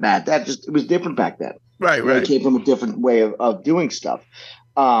wasn't a bad dad, just it was different back then. Right. It came from a different way of doing stuff.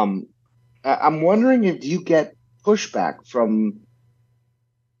 I'm wondering if you get pushback from,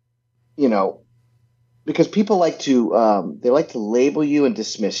 because people like to label you and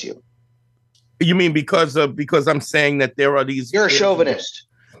dismiss you. You mean because I'm saying that there are these? You're a chauvinist.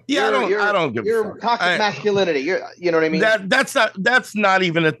 Yeah, I don't give a fuck. You're toxic masculinity. You know what I mean? That's not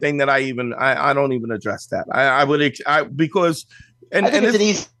even a thing that I don't even address that. I would because I think it's an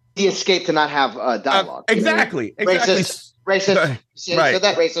easy escape to not have dialogue. Exactly. Racist. Right. So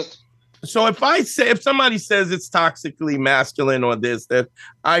that racist. So if somebody says it's toxically masculine or this, that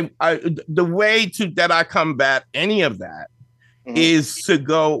the way that I combat any of that is to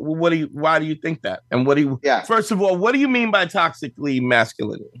go, why do you think that? And first of all, what do you mean by toxically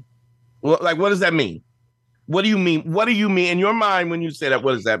masculinity? Well, like, what does that mean? What do you mean? What do you mean in your mind when you say that?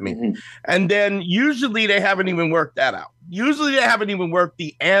 What does that mean? Mm-hmm. And then usually they haven't even worked that out. Usually they haven't even worked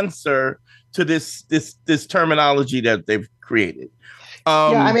the answer to this terminology that they've created.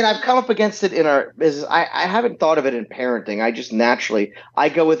 I mean, I've come up against it in our business. I haven't thought of it in parenting. I just naturally, I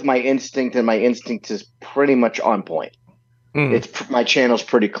go with my instinct, and my instinct is pretty much on point. My channel's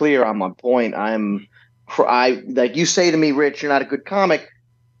pretty clear. I'm on point. I like you say to me, Rich, you're not a good comic.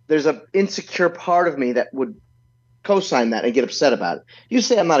 There's an insecure part of me that would co-sign that and get upset about it. You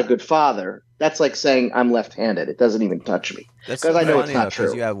say I'm not a good father. That's like saying I'm left-handed. It doesn't even touch me because I know it's not true.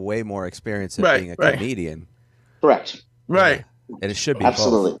 Because you have way more experience at being a comedian. Correct. Right. Yeah. And it should be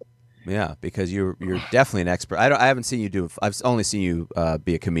absolutely. Both. Yeah, because you're definitely an expert. I haven't seen you do. I've only seen you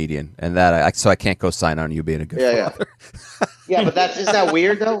be a comedian, and so I can't co-sign on you being a good father. Yeah, but isn't that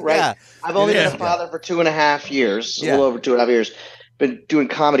weird though, right? Yeah. I've only been a father for 2.5 years, a little over 2.5 years. Been doing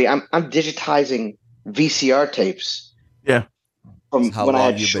comedy. I'm digitizing VCR tapes. Yeah, from how when long I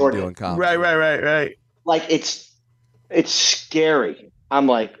had you've short. Been doing comedy. Right. Like it's scary. I'm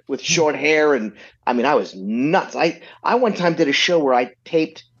like with short hair, and I mean I was nuts. I one time did a show where I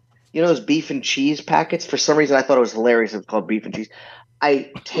taped, those beef and cheese packets. For some reason I thought it was hilarious. It was called beef and cheese.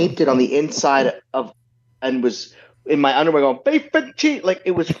 I taped it on the inside of, and was in my underwear going beef and cheese. Like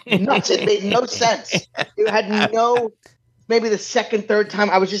it was nuts. It made no sense. It had no. Maybe the second, third time,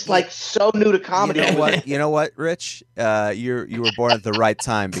 I was just like so new to comedy. You know what, Rich? You were born at the right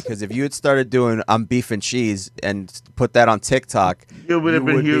time, because if you had started doing "I'm beef and cheese" and put that on TikTok, you would have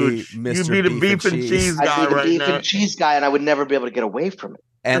been huge. You'd be the beef and cheese guy I'd be the right beef now. and cheese guy, and I would never be able to get away from it.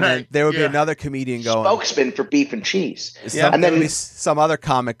 And then there would be another comedian going, spokesman for beef and cheese. And then some other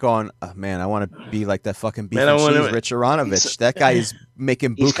comic going, oh, man, I want to be like that fucking beef and cheese Rich Aronovitch. That guy is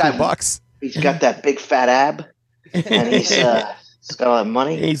making buku bucks. He's got that big fat ab. And he's got a lot of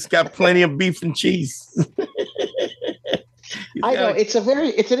money. He's got plenty of beef and cheese. I know it's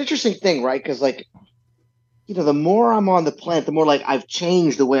an interesting thing, right? Because the more I'm on the planet, the more like I've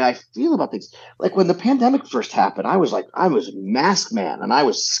changed the way I feel about things. Like when the pandemic first happened, I was mask man and I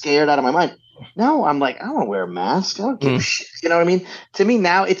was scared out of my mind. Now I'm like, I don't wear a mask. I don't give a shit. You know what I mean? To me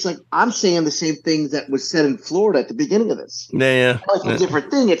now, it's like I'm saying the same thing that was said in Florida at the beginning of this. Yeah. It's a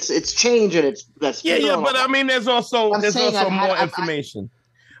different thing. It's change and that's But I mean, there's also more information.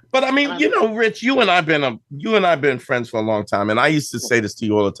 But I mean, Rich, you and I've been friends for a long time, and I used to say this to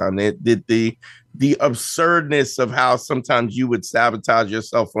you all the time. The absurdness of how sometimes you would sabotage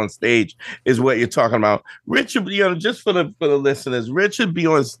yourself on stage is what you're talking about. Rich, just for the listeners, Rich would be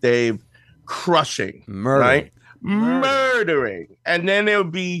on stage crushing, murdering, and then there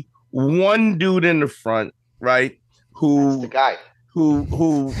would be one dude in the front, right, That's the guy.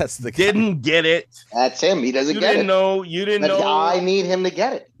 Who didn't get it. That's him. He doesn't get it. You didn't know. I need him to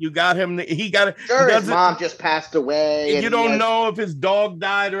get it. You got him. He got it. Sure, his mom just passed away. And you don't know if his dog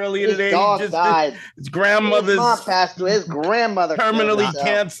died earlier today. His dog died. His grandmother's mom passed away. His grandmother terminally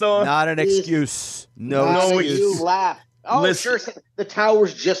cancer. Not an excuse. No excuse. You laugh. Oh, Listen. sure. The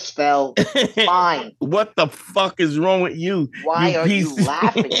towers just fell. Fine. What the fuck is wrong with you? Why are you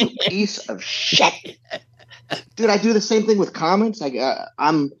laughing, you piece of shit? Dude, I do the same thing with comments.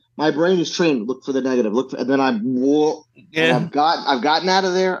 My brain is trained to look for the negative. And then and I've gotten out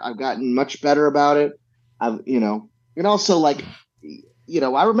of there. I've gotten much better about it. And also I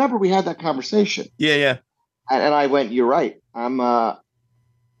remember we had that conversation. Yeah. And I went, you're right. I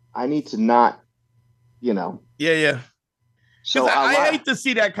need to not, Yeah. So I hate to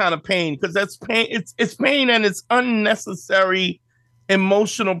see that kind of pain because that's pain. It's pain and it's unnecessary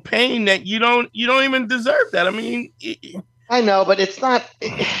emotional pain that you don't even deserve that. I mean, I know, but it's not.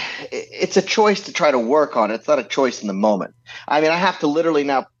 It's a choice to try to work on it. It's not a choice in the moment. I mean, I have to literally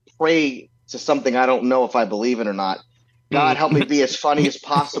now pray to something I don't know if I believe it or not. God, help me be as funny as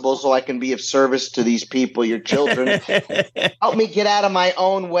possible so I can be of service to these people, your children. Help me get out of my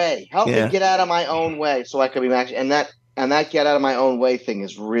own way. Help me get out of my own way so I can be matched. And that get out of my own way thing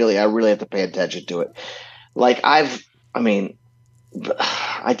is I really have to pay attention to it. Like I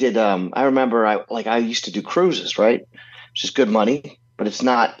did. I remember I used to do cruises, right? Which is good money, but it's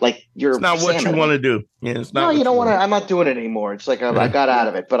not like it's not what you want to do. Yeah, it's not. No, you don't want to. I'm not doing it anymore. It's like I got out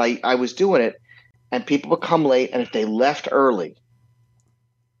of it, but I was doing it, and people would come late, and if they left early,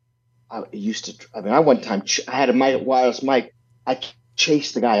 I one time I had a wireless mic. I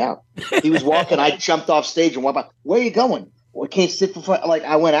chased the guy out. He was walking. I jumped off stage and walked by. Where are you going? Well, can't sit for fun. Like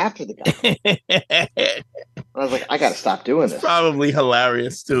I went after the guy. I was like, I got to stop doing this. Probably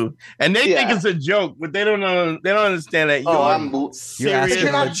hilarious too, and they think it's a joke, but they don't know. They don't understand that you're asking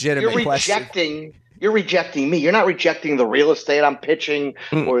a legitimate question. You're rejecting me. You're not rejecting the real estate I'm pitching,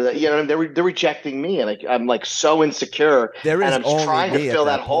 or they're rejecting me, and I'm like so insecure. And I'm trying to fill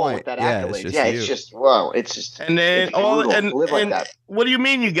that hole with that accolade. It's just whoa. It's just and then live like that. What do you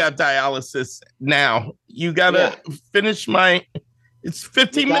mean you got dialysis now? You gotta finish my. It's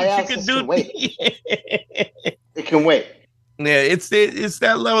 15 minutes. You can do. It can wait. Yeah, it's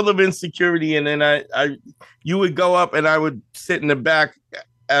that level of insecurity, and then you would go up, and I would sit in the back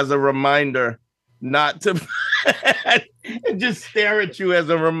as a reminder not to, and just stare at you as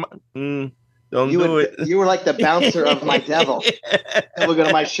a reminder. Don't do it. You were like the bouncer of my devil. I look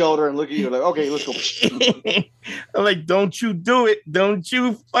at my shoulder and look at you like, okay, let's go. I'm like, don't you do it? Don't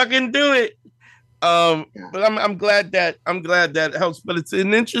you fucking do it? But I'm glad that helps. But it's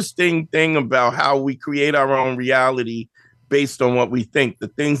an interesting thing about how we create our own reality based on what we think. The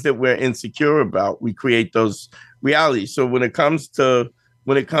things that we're insecure about, we create those realities. So when it comes to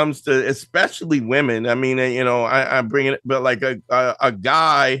especially women, I mean, I bring it, but like a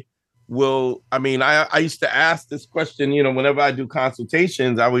guy will. I mean, I used to ask this question. Whenever I do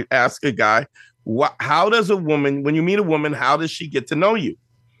consultations, I would ask a guy, how does a woman, when you meet a woman, how does she get to know you?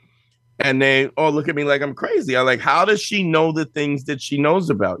 And they all look at me like I'm crazy. I'm like, how does she know the things that she knows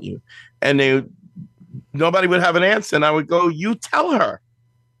about you? And nobody would have an answer. And I would go, you tell her.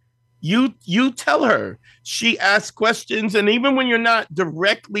 You tell her. She asks questions. And even when you're not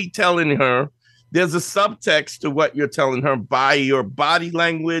directly telling her, there's a subtext to what you're telling her by your body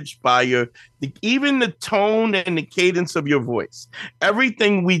language, by even the tone and the cadence of your voice.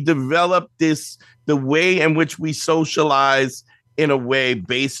 Everything we develop the way in which we socialize in a way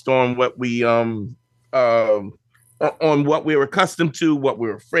based on what we on what we're accustomed to, what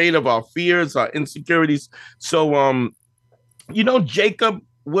we're afraid of, our fears, our insecurities. So Jacob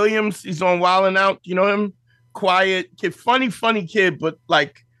Williams, he's on Wild 'N Out. You know him? Quiet kid, funny kid, but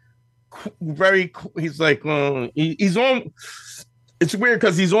like very. He's like he's on. It's weird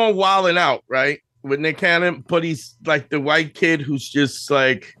because he's on Wild 'N Out, right, with Nick Cannon, but he's like the white kid who's just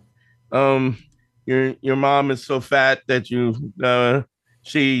like your mom is so fat that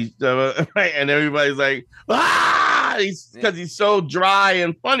right, and everybody's like, because he's so dry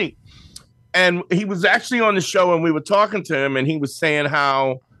and funny. And he was actually on the show, and we were talking to him, and he was saying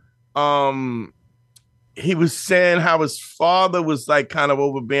how his father was like kind of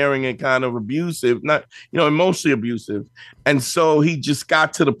overbearing and kind of abusive, not, emotionally abusive. And so he just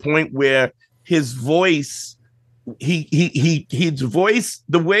got to the point where his voice, his voice,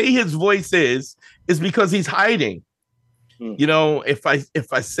 the way his voice is because he's hiding.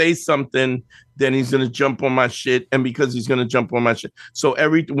 If I say something, then he's gonna jump on my shit, and because he's gonna jump on my shit, so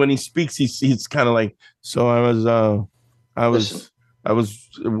when he speaks, he's kind of like, so I was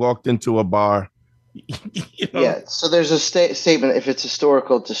walked into a bar. Yeah. So there's a statement. If it's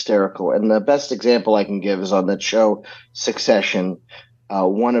historical, it's hysterical, and the best example I can give is on that show Succession.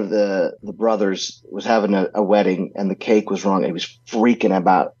 One of the brothers was having a wedding, and the cake was wrong. He was freaking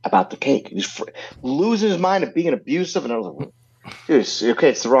about the cake. He was losing his mind at being abusive. And I was like, dude, okay,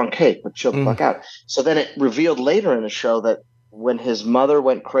 it's the wrong cake, but chill the fuck out. So then it revealed later in the show that when his mother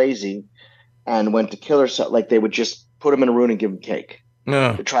went crazy and went to kill herself, like they would just put him in a room and give him cake.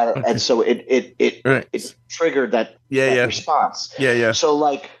 To try to, and so it triggered that response. Yeah. So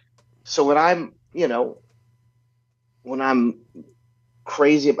when I'm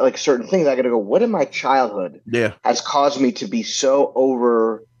crazy about like certain things, I gotta go, what in my childhood has caused me to be so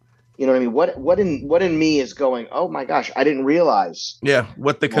over, you know what I mean? What in me is going, oh my gosh, I didn't realize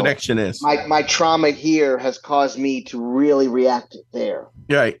what the connection is. My trauma here has caused me to really react there.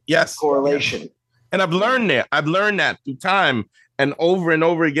 Right. Yes. Correlation. And I've learned that through time and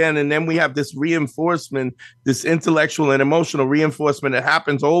over again. And then we have this reinforcement, this intellectual and emotional reinforcement that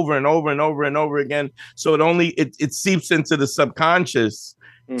happens over and over again. So it seeps into the subconscious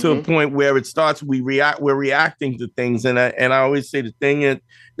to a point where it starts, we're reacting to things. And I always say the thing is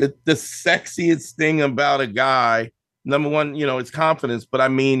the sexiest thing about a guy, number one, it's confidence, but I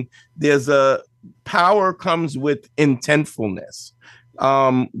mean, there's a power comes with intentfulness,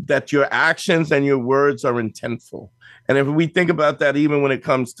 that your actions and your words are intentful. And if we think about that, even when it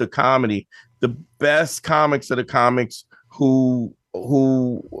comes to comedy, the best comics are the comics who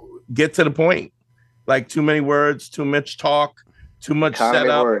get to the point. Like too many words, too much talk, too much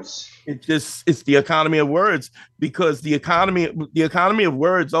setup. It's the economy of words, because the economy of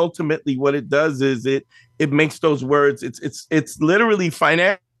words, ultimately what it does is it makes those words, it's literally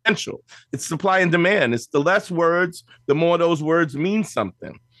financial. It's supply and demand. It's the less words, the more those words mean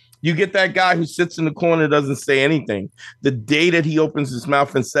something. You get that guy who sits in the corner, doesn't say anything. The day that he opens his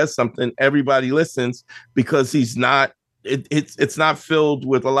mouth and says something, everybody listens, because he's not. It's not filled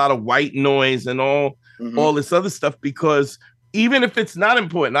with a lot of white noise and all this other stuff. Because even if it's not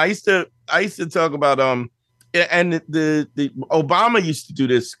important, I used to talk about and the Obama used to do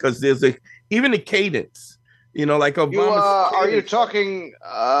this, because there's even a cadence. Like Obama. Are you talking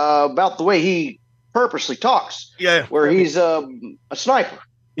about the way he purposely talks? Yeah. Where he's a sniper.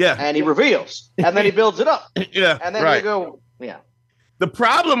 Yeah. And he reveals, and then he builds it up. Yeah. And then you go, yeah. The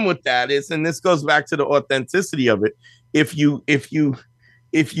problem with that is, and this goes back to the authenticity of it, if you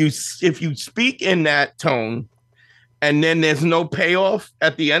speak in that tone and then there's no payoff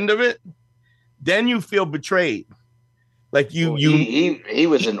at the end of it, then you feel betrayed. Like he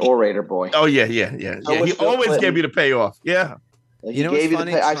was an orator, boy. Oh yeah. He always gave you the payoff. Yeah. He gave you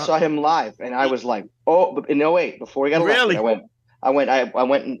the I saw him live, and I was like, oh, in 08, before he got elected,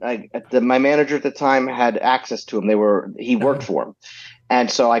 my manager at the time had access to him. He worked for him. And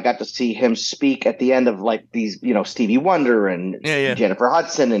so I got to see him speak at the end of like these, Stevie Wonder and Jennifer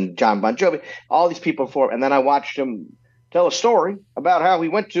Hudson and John Bon Jovi, all these people for him. And then I watched him tell a story about how he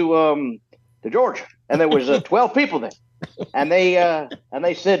went to Georgia, and there was 12 people there. And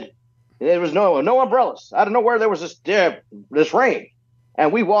they said there was no umbrellas. Out of nowhere, there was this rain.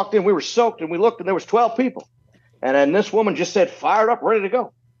 And we walked in, we were soaked, and we looked, and there was 12 people. And then this woman just said, fired up, ready to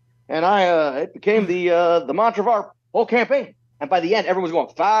go. And it became the mantra of our whole campaign. And by the end, everyone was going,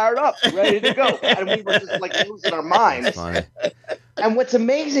 fired up, ready to go. And we were just like losing our minds. And what's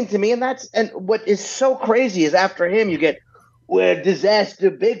amazing to me, and what is so crazy is after him, you get, disaster,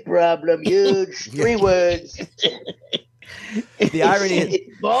 big problem, huge, 3 words. The irony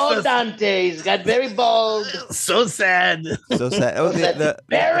is bald Dante's got very bald. So sad. So sad. Oh,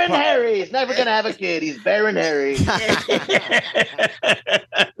 Baron Harry. He's never gonna have a kid. He's Baron Harry.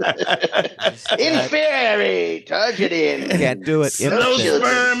 Inferior, targeting. Can't do it. Slow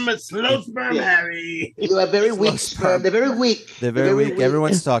Immaculate. sperm, Harry. You have very weak sperm. They're very weak. They're very weak.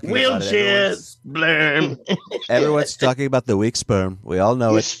 Everyone's talking about it. Wheelchair sperm. Everyone's talking about the weak sperm. We all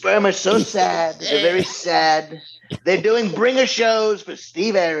know Your it. sperm are so sad. They're very sad. They're doing bringer shows for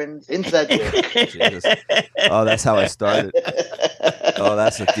Steve Aaron's Inside Joke. Jesus. Oh, that's how I started. Oh,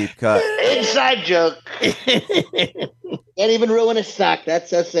 that's a deep cut. Inside Joke. Can't even ruin a sock.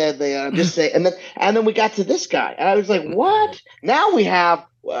 That's how sad they are. I'm just saying. And then we got to this guy, and I was like, "What?" Now we have.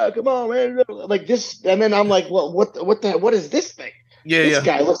 Well, come on, man. Like this, and then I'm like, "Well, what is this thing?" This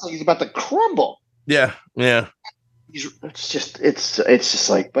guy looks like he's about to crumble. Yeah. It's just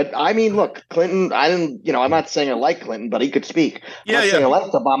like, but I mean, look, Clinton, I'm not saying I like Clinton, but he could speak. I'm not saying I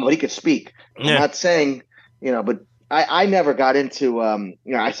like Obama, but he could speak. I'm not saying, but I never got into,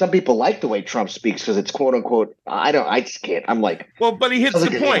 some people like the way Trump speaks because it's quote unquote, I just can't. I'm like, well, but he hits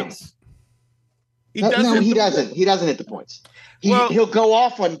the points. He doesn't hit the points. He'll go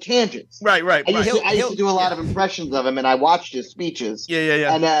off on tangents. Right. I used to do a lot of impressions of him, and I watched his speeches.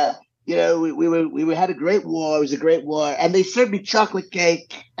 Yeah. And, we had a great war. It was a great war, and they served me chocolate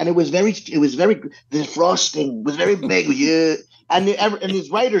cake, and it was very. The frosting was very big. Yeah, and his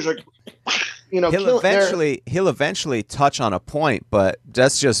writers are, He'll eventually touch on a point, but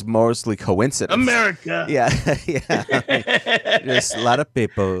that's just mostly coincidence. America. Yeah. Just a lot of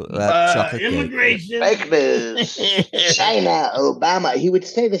people. Chocolate immigration. Fake news. China. Obama. He would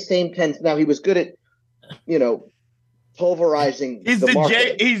say the same tense. Now he was good at, pulverizing. He's the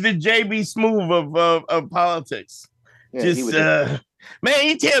JB Smoove of politics. Yeah, man,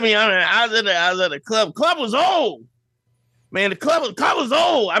 you tell me, I was at a club. Club was old. Man, the club was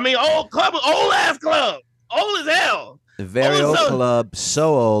old. I mean, old ass club, old as hell. The very old club,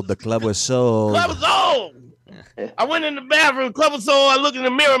 so old. The club was so old. Club was old. I went in the bathroom. Club was so old. I looked in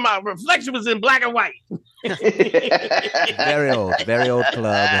the mirror. My reflection was in black and white. Very old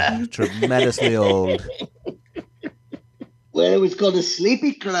club. Tremendously old. Well, it was called a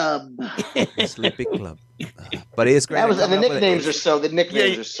Sleepy Club. A Sleepy Club. But he is great. And the nicknames are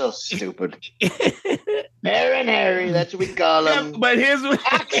so stupid. Aaron Harry, that's what we call him. But here's what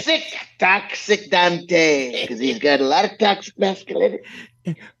toxic Dante, because he's got a lot of toxic masculinity.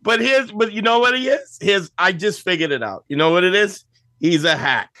 But you know what he is? I just figured it out. You know what it is? He's a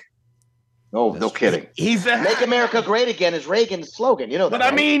hack. Oh, no kidding. He's a hack. Make America Great Again is Reagan's slogan. You know that.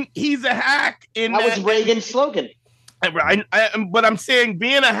 But I mean, he's a hack. That was Reagan's slogan. But I'm saying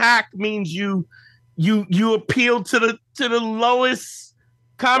being a hack means you appeal to the lowest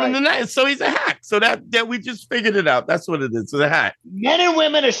common denominator. So he's a hack. So that we just figured it out. That's what it is. It's a hack. Men and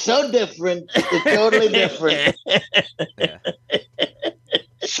women are so different. They're totally different.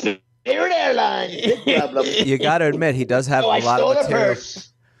 Spirit Airlines, big problem. You got to admit, he does have a lot of material.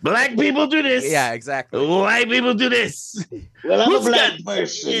 Black people do this. Yeah, exactly. White people do this. Well, I'm a black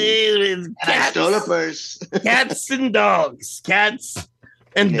person. And I stole a purse. Cats and dogs. Cats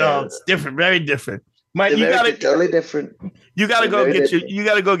and dogs. Different, very different. Mike, totally different. You gotta go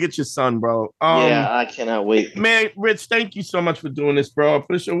get your son, bro. I cannot wait. Man, Rich, thank you so much for doing this, bro.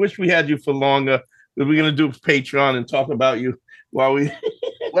 I wish we had you for longer. We're gonna do Patreon and talk about you while we.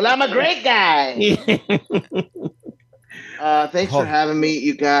 Well, I'm a great guy. Thanks for having me,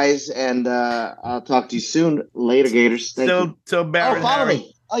 you guys, and I'll talk to you soon. Later, Gators. Thank you. Follow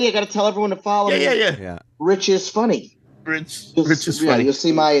me. Oh, yeah, got to tell everyone to follow me. Yeah. Rich is funny. Rich is funny. Yeah, you'll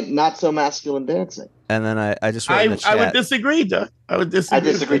see my not so masculine dancing. And then I just wrote in the chat. I would disagree, Doug. I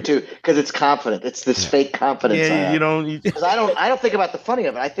disagree too, because it's confident. It's this fake confidence. Yeah, because I don't think about the funny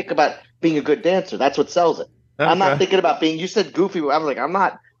of it. I think about being a good dancer. That's what sells it. Okay. I'm not thinking about being. You said goofy. I was like, I'm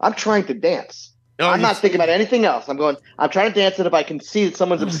not. I'm trying to dance. I'm not thinking about anything else. I'm trying to dance, and if I can see that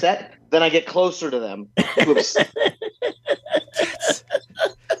someone's upset, then I get closer to them.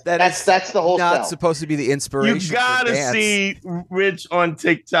 That's the whole. Not supposed to be the inspiration. You gotta see Rich on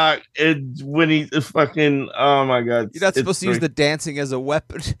TikTok when he's fucking. Oh my god! You're not supposed to use the dancing as a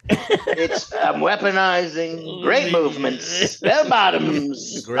weapon. I'm weaponizing great movements, bell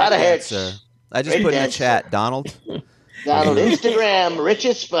bottoms, a lot of hits. I just put in the chat, Donald. Instagram, Rich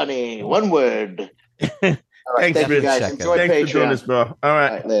is funny. One word. All right, thanks, Rich. Guys. Enjoy Thanks Patreon. for doing this, bro. All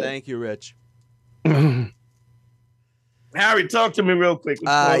right. Thank you, Rich. Harry, talk to me real quick.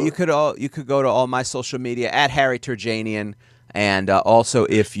 You could go to all my social media at Harry Turjanian, and also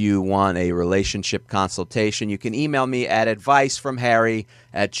if you want a relationship consultation, you can email me at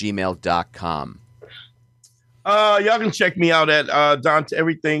advicefromharry@gmail.com. Y'all can check me out at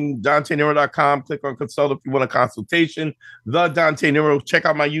DanteNero.com. Click on consult if you want a consultation. The Dante Nero. Check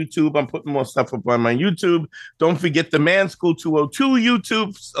out my YouTube. I'm putting more stuff up on my YouTube. Don't forget the Man School 202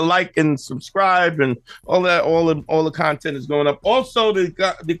 YouTube. Like and subscribe and all that. All the content is going up. Also,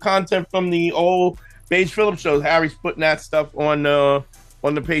 the content from the old Beige Phillips shows. Harry's putting that stuff on the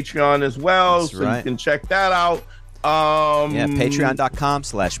Patreon as well. That's so right. You can check that out.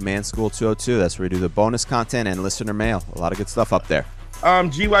 Patreon.com/manschool202. That's where we do the bonus content and listener mail. A lot of good stuff up there.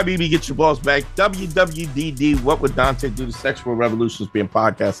 GYBB, get your balls back. WWDD, what would Dante do to sexual revolutions being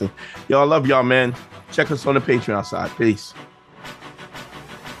podcasting? Y'all, love y'all, man. Check us on the Patreon side. Peace.